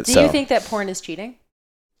person's different. Do you think that porn is cheating?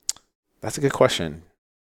 That's a good question.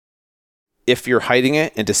 If you're hiding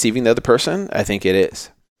it and deceiving the other person, I think it is.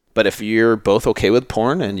 But if you're both okay with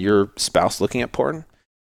porn and your spouse looking at porn,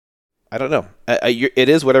 I don't know. It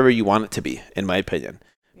is whatever you want it to be, in my opinion.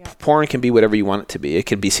 Porn can be whatever you want it to be. It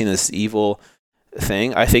can be seen as evil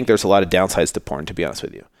thing. I think there's a lot of downsides to porn, to be honest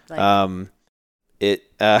with you. It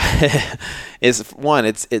is one.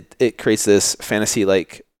 It creates this fantasy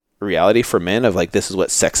like reality for men of like, this is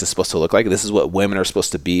what sex is supposed to look like. This is what women are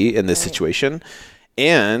supposed to be in this situation.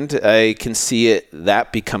 And I can see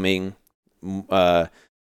that becoming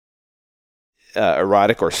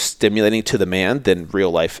erotic or stimulating to the man than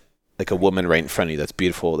real life, like a woman right in front of you that's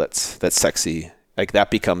beautiful, that's sexy. Like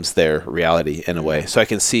that becomes their reality in a way. So I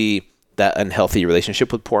can see that unhealthy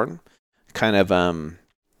relationship with porn kind of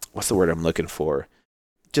what's the word I'm looking for?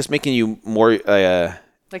 Just making you more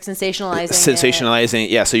like sensationalizing.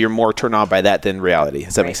 Yeah, so you're more turned on by that than reality.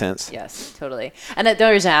 Does that make sense? Yes, totally. And the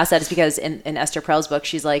only reason I asked that is because in Esther Perel's book,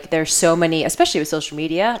 she's like, there's so many, especially with social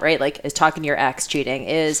media, right? Like, is talking to your ex cheating,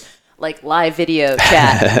 is like live video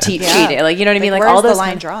chat cheating, like, you know what I mean? Like all those the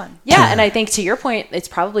line drawn. Yeah, and I think to your point, it's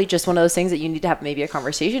probably just one of those things that you need to have maybe a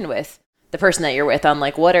conversation with the person that you're with on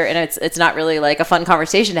like and it's not really like a fun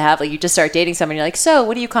conversation to have. Like you just start dating someone, you're like, so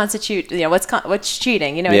what do you constitute? You know, what's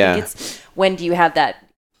cheating? You know, I think it's when do you have that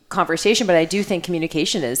conversation? But I do think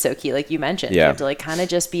communication is so key, like you mentioned. You have to like kind of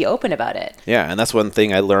just be open about it. Yeah, and that's one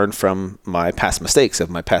thing I learned from my past mistakes of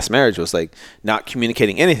my past marriage was like not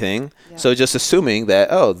communicating anything. So just assuming that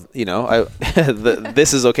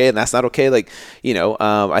this is okay and that's not okay. Like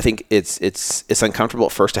I think it's uncomfortable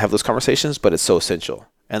at first to have those conversations, but it's so essential.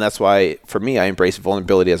 And that's why, for me, I embrace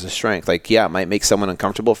vulnerability as a strength. Like, it might make someone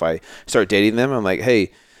uncomfortable if I start dating them. I'm like,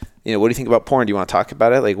 hey, what do you think about porn? Do you want to talk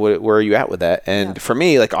about it? Like, where are you at with that? And for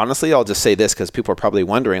me, like, honestly, I'll just say this because people are probably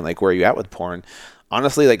wondering, like, where are you at with porn?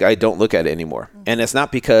 Honestly, like, I don't look at it anymore. And it's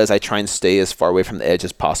not because I try and stay as far away from the edge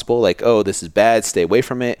as possible. Like, oh, this is bad, stay away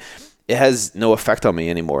from it. It has no effect on me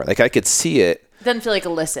anymore. Like, I could see it. It doesn't feel like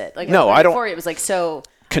illicit. Like, no, I don't. Before it was like so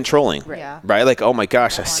controlling, right? Like, oh my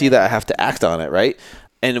gosh, I see that, I have to act on it, right?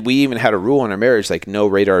 And we even had a rule in our marriage, like no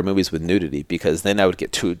rated movies with nudity, because then I would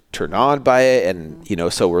get too turned on by it. And,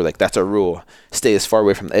 so we're like, that's our rule. Stay as far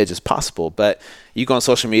away from the edge as possible. But you go on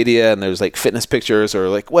social media and there's like fitness pictures or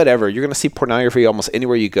like whatever, you're going to see pornography almost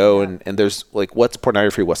anywhere you go. And there's like, what's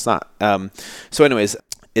pornography, what's not. So anyways,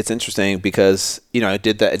 it's interesting because, I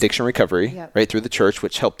did that addiction recovery right through the church,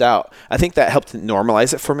 which helped out. I think that helped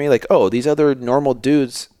normalize it for me. Like, oh, these other normal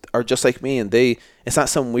dudes are just like me. And it's not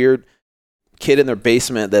some weird kid in their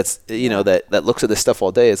basement that's that looks at this stuff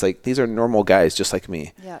all day. It's like these are normal guys just like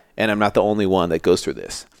me, and I'm not the only one that goes through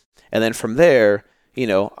this. And then from there,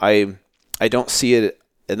 I don't see it,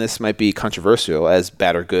 and this might be controversial, as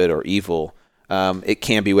bad or good or evil. It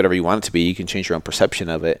can be whatever you want it to be. You can change your own perception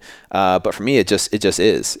of it, but for me it just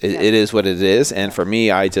is. It is what it is. And for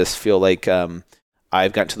me, I just feel like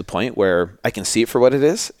I've gotten to the point where I can see it for what it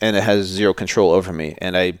is, and it has zero control over me.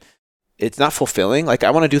 And it's not fulfilling. Like,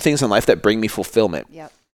 I want to do things in life that bring me fulfillment.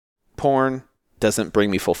 Porn doesn't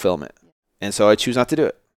bring me fulfillment. And so I choose not to do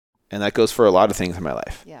it. And that goes for a lot of things in my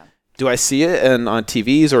life. Do I see it on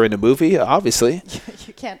TVs or in a movie? Obviously.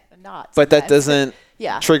 You can't not. But that doesn't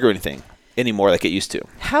trigger anything anymore like it used to.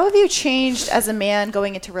 How have you changed as a man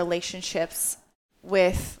going into relationships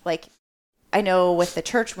with, like, I know with the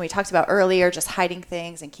church, when we talked about earlier, just hiding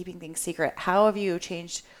things and keeping things secret. How have you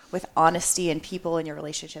changed with honesty and people in your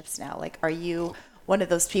relationships now? Like, are you one of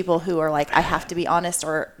those people who are like, I have to be honest,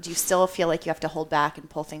 or do you still feel like you have to hold back and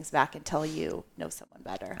pull things back until you know someone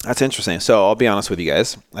better? That's interesting. So I'll be honest with you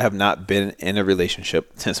guys. I have not been in a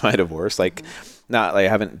relationship since my divorce. Like, I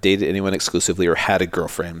haven't dated anyone exclusively or had a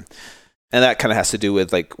girlfriend. And that kind of has to do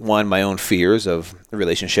with, like, one, my own fears of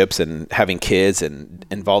relationships and having kids and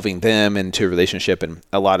involving them into a relationship and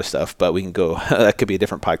a lot of stuff. But we can go, that could be a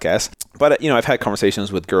different podcast. But, I've had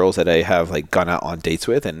conversations with girls that I have, like, gone out on dates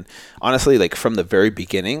with. And honestly, like, from the very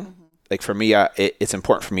beginning, like, for me, it's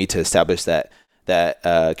important for me to establish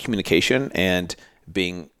that communication and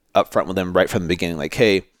being upfront with them right from the beginning. Like,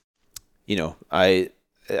 hey,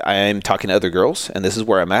 I am talking to other girls, and this is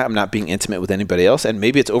where I'm at. I'm not being intimate with anybody else. And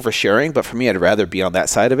maybe it's oversharing, but for me, I'd rather be on that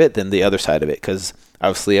side of it than the other side of it, because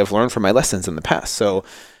obviously I've learned from my lessons in the past. So,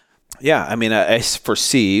 I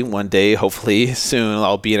foresee one day, hopefully soon,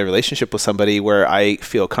 I'll be in a relationship with somebody where I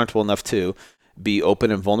feel comfortable enough to be open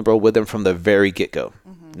and vulnerable with them from the very get-go,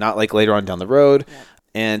 not like later on down the road.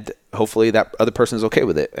 And hopefully that other person is okay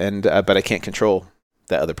with it. And but I can't control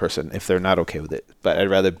that other person if they're not okay with it. But I'd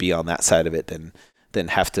rather be on that side of it than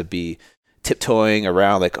have to be tiptoeing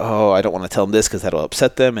around like, oh, I don't want to tell them this because that'll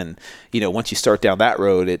upset them. And, once you start down that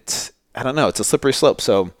road, it's a slippery slope.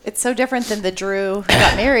 So it's so different than the Drew who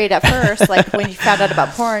got married at first. Like, when you found out about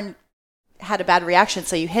porn, had a bad reaction,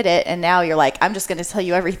 so you hid it. And now you're like, I'm just going to tell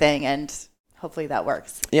you everything. And hopefully that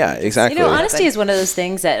works. Yeah, exactly. Honesty is one of those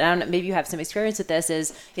things that, I don't know, maybe you have some experience with this,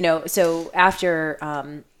 is, so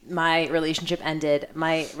after, my relationship ended,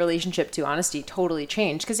 my relationship to honesty totally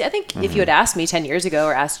changed. Because I think if you had asked me 10 years ago,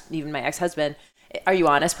 or asked even my ex-husband, are you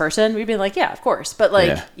an honest person? We'd be like, yeah, of course. But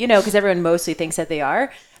like, because everyone mostly thinks that they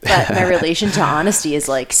are. But my relation to honesty is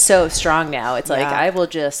like so strong now. It's like, I will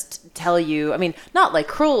just tell you, I mean, not like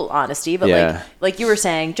cruel honesty, but like you were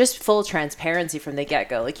saying, just full transparency from the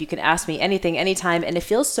get-go. Like you can ask me anything, anytime. And it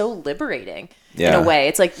feels so liberating in a way.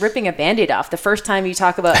 It's like ripping a Band-Aid off. The first time you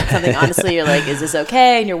talk about something honestly, you're like, is this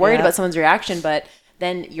okay? And you're worried about someone's reaction. But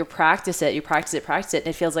then you practice it, and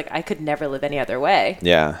it feels like I could never live any other way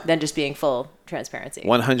than just being full transparency.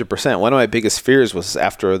 100%. One of my biggest fears was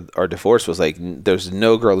after our divorce was like, there's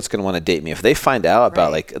no girl that's going to want to date me. If they find out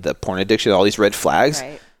about like the porn addiction, all these red flags,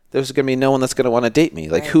 there's going to be no one that's going to want to date me.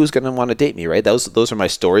 Like who's going to want to date me, right? Those are my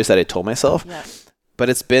stories that I told myself. But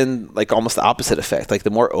it's been like almost the opposite effect. Like the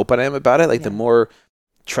more open I am about it, like the more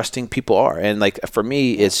trusting people are. And like for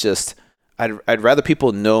me, it's just... I'd rather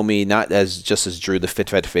people know me not as just as Drew the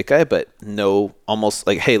fit guy, but know almost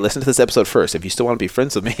like, hey, listen to this episode first. If you still want to be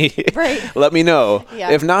friends with me, let me know.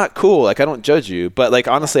 If not, cool. Like I don't judge you, but like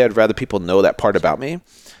honestly, I'd rather people know that part about me.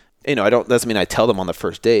 Doesn't mean I tell them on the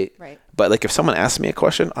first date. But like if someone asks me a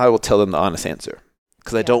question, I will tell them the honest answer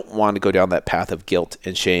because I don't want to go down that path of guilt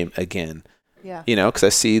and shame again. Because I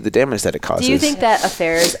see the damage that it causes. Do you think that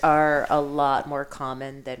affairs are a lot more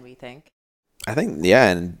common than we think? I think,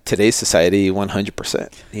 in today's society,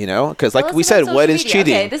 100%, because like we said, what is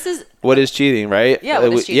cheating? Okay, what is cheating, right? Yeah,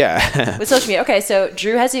 what is cheating? With social media. Okay, so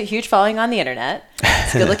Drew has a huge following on the internet.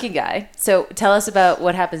 He's a good looking guy. So tell us about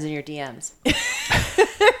what happens in your DMs.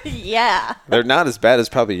 They're not as bad as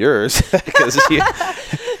probably yours because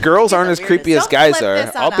girls aren't as creepy as guys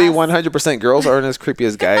are. I'll be 100%. Girls aren't as creepy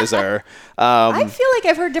as guys are. I feel like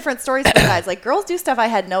I've heard different stories from guys. Like girls do stuff I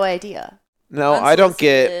had no idea. No, I don't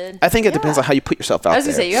get... I think it depends on how you put yourself out there. I was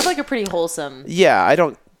going to say, you have like a pretty wholesome... Yeah, I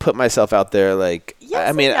don't put myself out there like...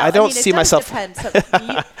 I don't see myself... So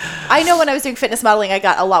I know when I was doing fitness modeling, I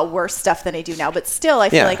got a lot worse stuff than I do now. But still, I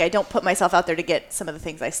feel like I don't put myself out there to get some of the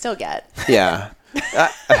things I still get. Yeah.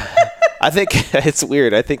 I think it's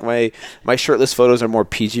weird. I think my shirtless photos are more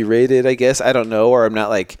PG rated, I guess. I don't know. Or I'm not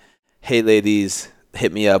like, hey, ladies,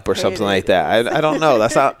 hit me up or something like that. I don't know.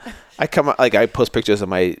 That's not... I post pictures of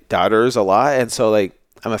my daughters a lot, and so like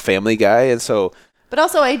I'm a family guy, and so. But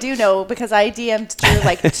also, I do know because I DM'd Drew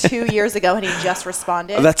like 2 years ago, and he just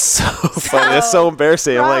responded. Oh, that's so funny. That's so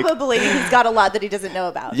embarrassing. Probably he's got a lot that he doesn't know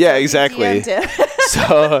about. Yeah, exactly.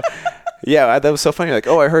 So. Yeah, that was so funny. Like,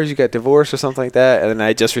 oh, I heard you got divorced or something like that. And then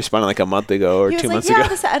I just responded like a month ago or 2 months ago.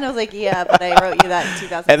 And I was like, yeah, but I wrote you that in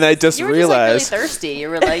 2000. And then I just realized. You were just like really thirsty. You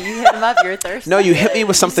were like, you hit him up, you're thirsty. No, you hit me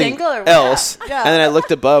with something else. Yeah. And then I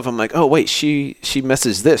looked above. I'm like, oh, wait, she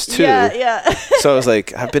messaged this too. Yeah. So I was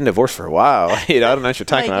like, I've been divorced for a while. I don't know what you're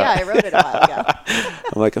talking about. Yeah, I wrote it a while ago.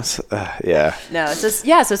 I'm like, yeah. No, it's just,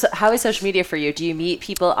 so how is social media for you? Do you meet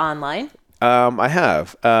people online? I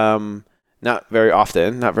have. Not very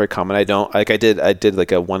often, not very common. I don't like. I did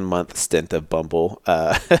like a 1 month stint of Bumble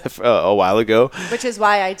a while ago, which is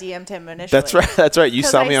why I DM'd him initially. That's right. You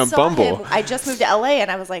saw me on Bumble. I just moved to LA, and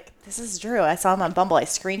I was like, "This is Drew." I saw him on Bumble. I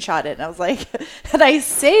screenshot it, and I was like, and I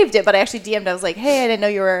saved it, but I actually DM'd. I was like, "Hey, I didn't know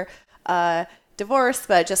you were divorced,"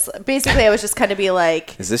 but just basically, I was just kind of be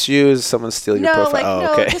like, "Is this you? Is someone steal your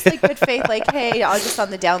profile?" Okay. Just like good faith, like, "Hey, I'll just on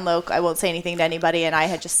the down low. I won't say anything to anybody," and I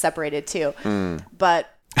had just separated too, but.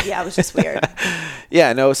 Yeah, it was just weird.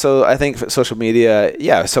 So I think social media,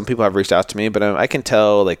 some people have reached out to me, but I can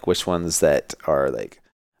tell like which ones that are like,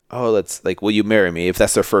 oh, let's like, will you marry me? If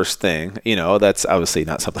that's their first thing, that's obviously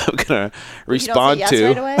not something I'm gonna respond to.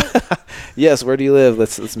 Right away? Yes, where do you live?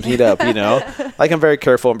 Let's meet up. Like I'm very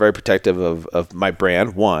careful and very protective of my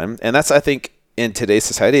brand. One, and that's I think in today's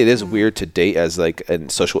society, it is weird to date as like a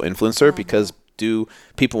social influencer because do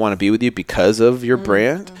people want to be with you because of your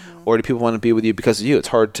brand? Or do people want to be with you because of you? It's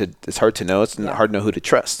hard to know. It's hard to know who to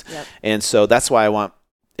trust. Yep. And so that's why I want,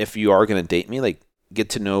 if you are going to date me, like get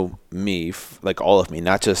to know me, like all of me,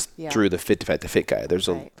 not just Drew the fit guy. There's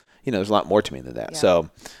there's a lot more to me than that. Yeah.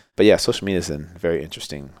 So, but yeah, social media is a very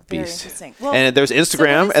interesting beast. Well, and there's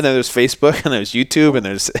Instagram, and then there's Facebook, and there's YouTube, and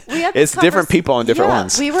it's different people on different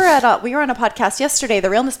ones. We were on a podcast yesterday,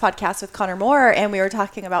 the Realness podcast with Connor Moore, and we were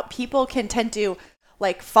talking about people can tend to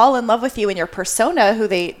like fall in love with you and your persona, who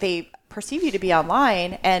they perceive you to be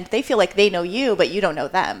online, and they feel like they know you, but you don't know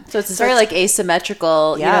them. So it's very like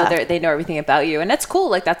asymmetrical. Yeah. They know everything about you, and that's cool.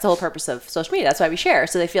 Like that's the whole purpose of social media. That's why we share,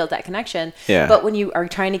 so they feel that connection. Yeah. But when you are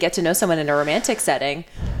trying to get to know someone in a romantic setting,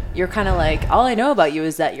 you're kind of like, all I know about you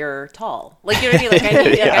is that you're tall. Like you know what I mean?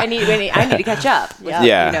 Like I need to catch up with what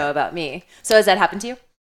you know about me. So has that happened to you?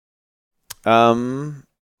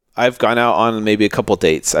 I've gone out on maybe a couple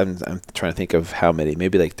dates. I'm trying to think of how many,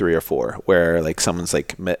 maybe like 3 or 4, where like someone's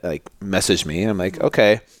like messaged me. And I'm like,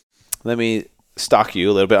 okay, let me stalk you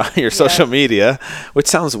a little bit on your social media, which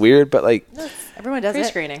sounds weird, but like everyone does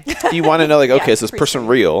Pre-screening. you want to know, like, okay, is this person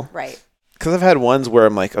real? Right. Because I've had ones where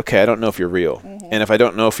I'm like, okay, I don't know if you're real. And if I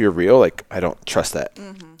don't know if you're real, like, I don't trust that.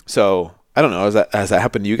 So I don't know. Has that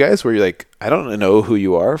happened to you guys where you're like, I don't know who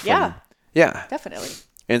you are? Yeah. Yeah. Definitely.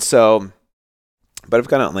 And so, but I've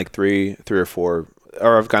gone out in like three or four,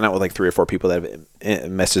 or I've gone out with like 3 or 4 people that have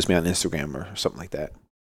messaged me on Instagram or something like that.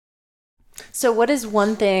 So what is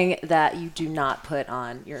one thing that you do not put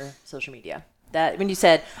on your social media? That when you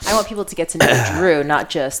said, I want people to get to know Drew, not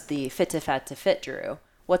just the fit to fat to fit Drew.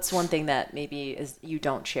 What's one thing that maybe is you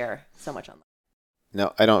don't share so much on?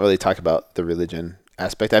 No, I don't really talk about the religion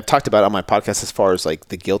aspect. I've talked about it on my podcast as far as like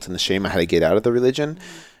the guilt and the shame of how to get out of the religion.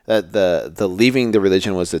 That the leaving the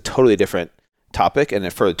religion was a totally different topic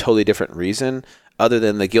and for a totally different reason. Other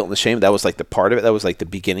than the guilt and the shame, that was like the part of it. That was like the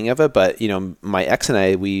beginning of it. But my ex and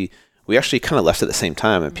I, we actually kind of left at the same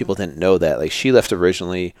time, and people didn't know that. Like she left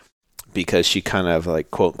originally because she kind of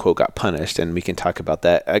like quote unquote got punished, and we can talk about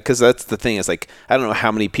that because that's the thing is like I don't know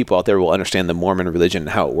how many people out there will understand the Mormon religion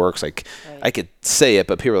and how it works. Like I could say it,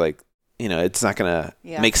 but people are like, it's not gonna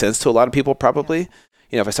make sense to a lot of people probably.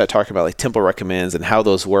 If I start talking about like temple recommends and how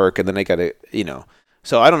those work, and then I gotta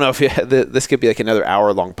So I don't know if this could be like another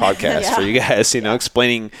hour-long podcast for you guys,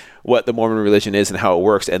 explaining what the Mormon religion is and how it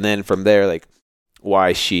works, and then from there like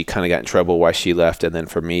why she kind of got in trouble, why she left, and then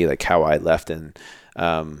for me like how I left, and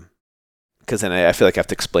because then I feel like I have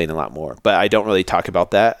to explain a lot more. But I don't really talk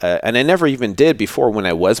about that. And I never even did before when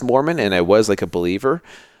I was Mormon and I was like a believer.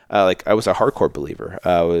 Like I was a hardcore believer.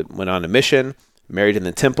 Went on a mission, married in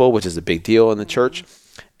the temple, which is a big deal in the church.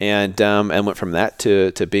 And went from that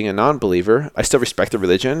to being a non-believer. I still respect the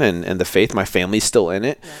religion and the faith. My family's still in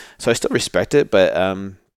it. Yeah. So I still respect it. But,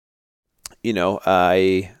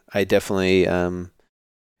 I definitely am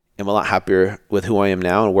a lot happier with who I am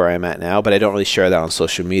now and where I'm at now, but I don't really share that on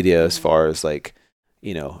social media as far as like,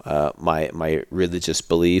 my religious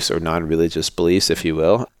beliefs or non-religious beliefs, if you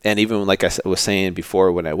will. And even like I was saying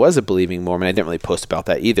before, when I was a believing Mormon, I didn't really post about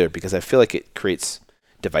that either because I feel like it creates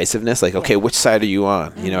divisiveness. Like, okay, which side are you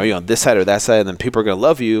on? Are you on this side or that side? And then people are going to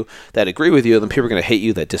love you that agree with you, and then people are going to hate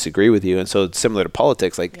you that disagree with you. And so it's similar to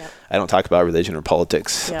politics. Like, I don't talk about religion or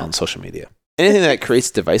politics on social media. Anything that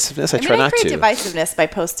creates divisiveness, I try not to. I create divisiveness by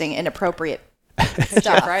posting inappropriate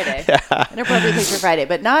stuff. Friday. Inappropriate things for Friday,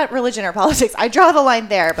 but not religion or politics. I draw the line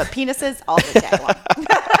there, but penises all the day long.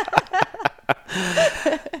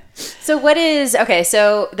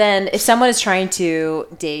 So then if someone is trying to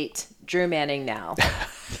date Drew Manning now.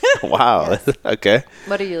 Wow. Yes. Okay.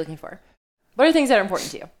 What are you looking for? What are things that are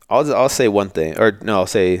important to you? I'll say one thing, or no, I'll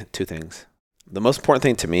say 2 things. The most important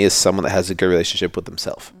thing to me is someone that has a good relationship with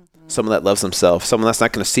themselves. Someone that loves themselves. Someone that's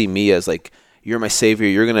not going to see me as like, you're my savior.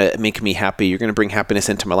 You're going to make me happy. You're going to bring happiness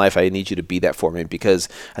into my life. I need you to be that for me. Because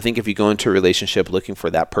I think if you go into a relationship looking for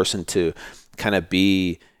that person to kind of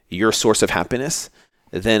be your source of happiness,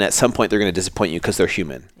 then at some point they're going to disappoint you because they're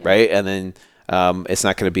human, right? And then it's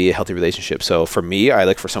not going to be a healthy relationship. So for me, I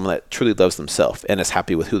look for someone that truly loves themselves and is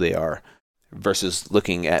happy with who they are versus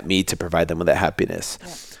looking at me to provide them with that happiness.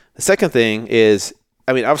 Yeah. The second thing is,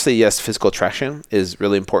 obviously, yes, physical attraction is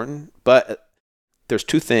really important, but there's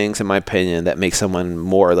 2 things, in my opinion, that make someone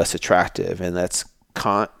more or less attractive, and that's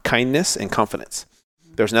kindness and confidence.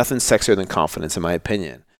 There's nothing sexier than confidence, in my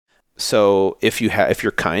opinion. So if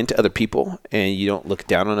you're kind to other people and you don't look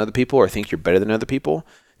down on other people or think you're better than other people,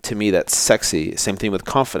 to me, that's sexy. Same thing with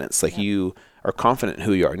confidence. Like you are confident in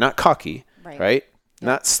who you are, not cocky, right?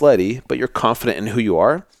 Not slutty, but you're confident in who you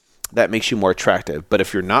are. That makes you more attractive. But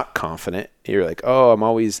if you're not confident, you're like, oh, I'm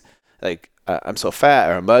always like, I'm so fat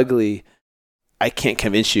or I'm ugly. I can't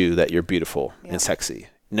convince you that you're beautiful and sexy,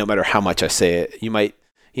 no matter how much I say it. You might,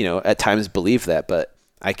 at times believe that, but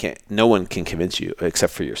I can't. No one can convince you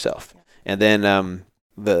except for yourself. Yeah. And then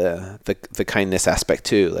the kindness aspect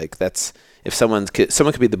too. Like that's if someone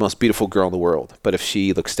could be the most beautiful girl in the world, but if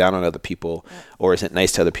she looks down on other people or isn't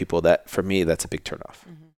nice to other people, that for me that's a big turnoff.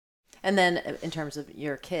 Mm-hmm. And then in terms of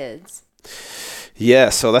your kids. Yeah,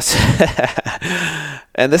 so that's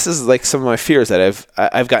and this is like some of my fears that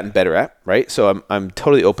I've gotten better at, right? So I'm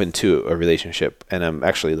totally open to a relationship, and I'm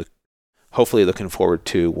actually hopefully looking forward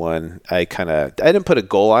to one. I didn't put a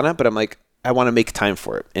goal on it, but I'm like, I want to make time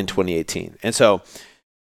for it in 2018. And so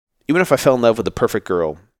even if I fell in love with the perfect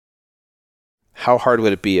girl, how hard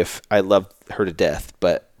would it be if I loved her to death,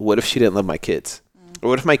 but what if she didn't love my kids? Or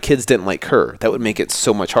what if my kids didn't like her? That would make it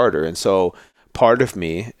so much harder. And so part of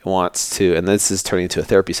me wants to, and this is turning into a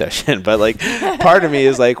therapy session, but like part of me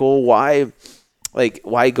is like, well, why like,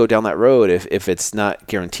 why go down that road if it's not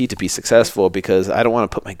guaranteed to be successful? Because I don't want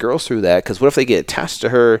to put my girls through that. Because what if they get attached to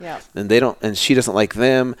her and she doesn't like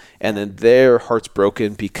them, and then their heart's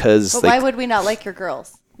broken because. But why would we not like your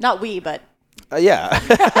girls? Not we, but. Yeah.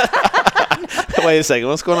 Wait a second.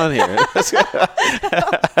 What's going on here?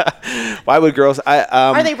 Why would girls?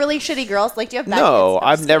 Are they really shitty girls? Like, do you have bad No,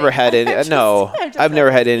 kids? I've never had any. I've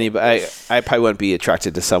never had any. But I probably wouldn't be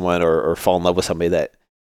attracted to someone or fall in love with somebody that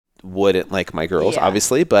wouldn't like my girls,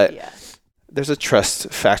 obviously. But there's a trust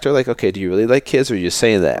factor. Like, okay, do you really like kids, or are you just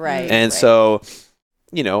saying that? Right. And so,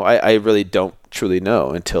 I really don't truly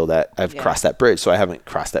know until that I've crossed that bridge. So I haven't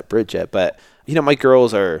crossed that bridge yet. But my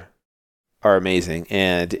girls are amazing.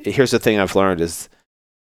 And here's the thing I've learned is,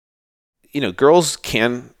 girls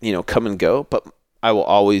can, come and go, but I will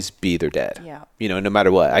always be their dad. Yeah. No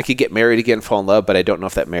matter what. I could get married again, fall in love, but I don't know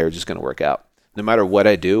if that marriage is going to work out. No matter what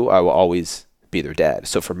I do, I will always be their dad.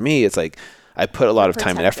 So for me, it's like I put a lot of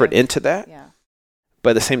time and effort into that. Yeah.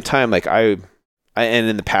 But at the same time, like I and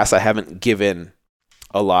in the past, I haven't given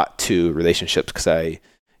a lot to relationships because I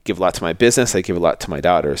give a lot to my business. I give a lot to my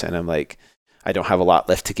daughters, and I'm like, I don't have a lot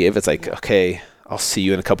left to give. It's like, okay, I'll see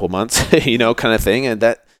you in a couple months, kind of thing. And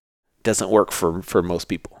that doesn't work for most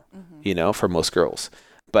people, for most girls.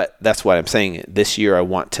 But that's what I'm saying. This year, I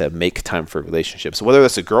want to make time for relationships, whether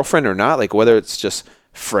it's a girlfriend or not, like whether it's just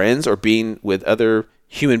friends or being with other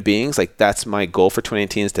human beings. Like that's my goal for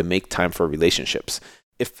 2018 is to make time for relationships.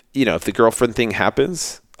 If the girlfriend thing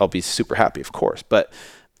happens, I'll be super happy, of course. But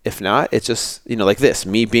if not, it's just, like this,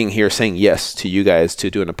 me being here saying yes to you guys to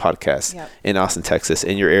doing a podcast in Austin, Texas,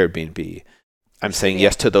 in your Airbnb. I'm saying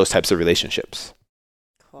yes to those types of relationships.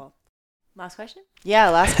 Cool. Last question? Yeah,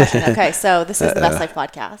 last question. Okay, so this is the Best Life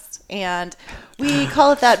Podcast. And we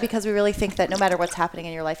call it that because we really think that no matter what's happening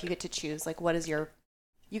in your life, you get to choose, like,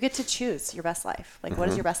 you get to choose your best life. Like, what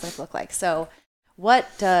does your best life look like? So what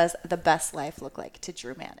does the best life look like to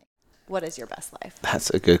Drew Manning? What is your best life? That's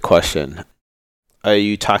a good question. Are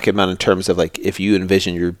you talking about in terms of like if you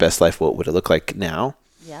envision your best life, what would it look like now?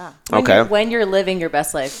 Yeah. When you're living your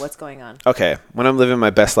best life, what's going on? Okay. When I'm living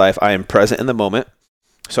my best life, I am present in the moment.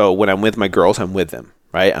 So when I'm with my girls, I'm with them,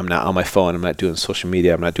 right? I'm not on my phone. I'm not doing social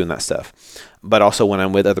media. I'm not doing that stuff. But also when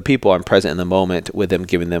I'm with other people, I'm present in the moment with them,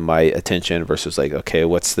 giving them my attention versus like, okay,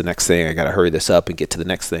 what's the next thing? I got to hurry this up and get to the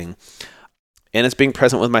next thing. And it's being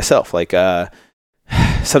present with myself. Like,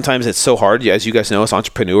 sometimes it's so hard, as you guys know, as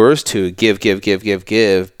entrepreneurs to give,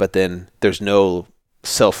 but then there's no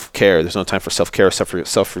self-care. There's no time for self-care,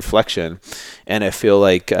 self-reflection. And I feel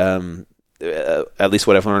like, at least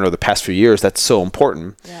what I've learned over the past few years, that's so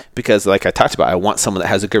important because like I talked about, I want someone that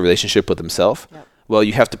has a good relationship with himself. Well,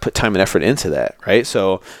 you have to put time and effort into that, right?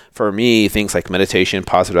 So for me, things like meditation,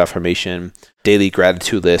 positive affirmation, daily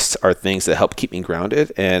gratitude lists are things that help keep me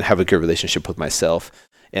grounded and have a good relationship with myself.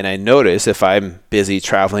 And I notice if I'm busy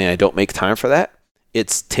traveling and I don't make time for that,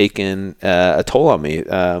 it's taken a toll on me.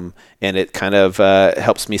 And it kind of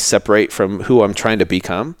helps me separate from who I'm trying to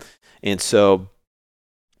become. And so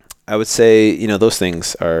I would say, those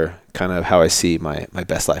things are kind of how I see my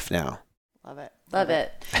best life now. Love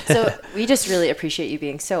it. So we just really appreciate you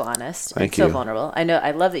being so honest and so vulnerable.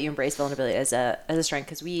 I love that you embrace vulnerability as a strength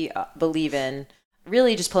because we believe in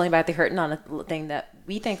really just pulling back the curtain on a thing that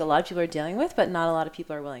we think a lot of people are dealing with, but not a lot of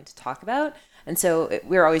people are willing to talk about. And so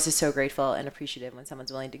we're always just so grateful and appreciative when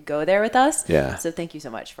someone's willing to go there with us. Yeah. So thank you so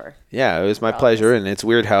much for. Yeah, it was my pleasure. And it's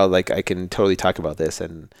weird how like I can totally talk about this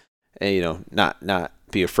and not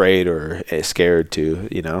be afraid or scared to,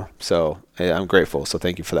 so I'm grateful. So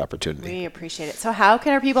thank you for the opportunity. We appreciate it. So how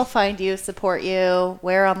can our people find you, support you,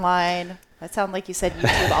 where online? That sounds like you said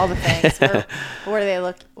YouTube, all the things. Where do they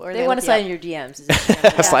look? They want to slide in your DMs.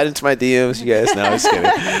 Slide into my DMs, you guys. No, I'm just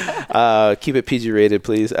kidding. Keep it PG rated,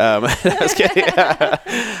 please. I was kidding.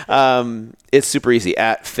 It's super easy.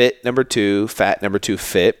 At fat2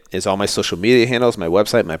 fit is all my social media handles, my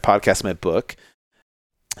website, my podcast, my book.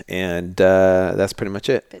 And that's pretty much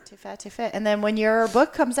it. Fit Too Fat to Fit. And then when your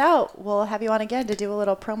book comes out, we'll have you on again to do a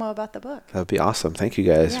little promo about the book. That would be awesome. Thank you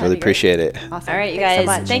guys. Really appreciate it. Awesome. All right, you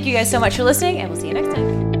guys. Thank you guys so much for listening, and we'll see you next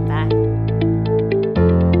time.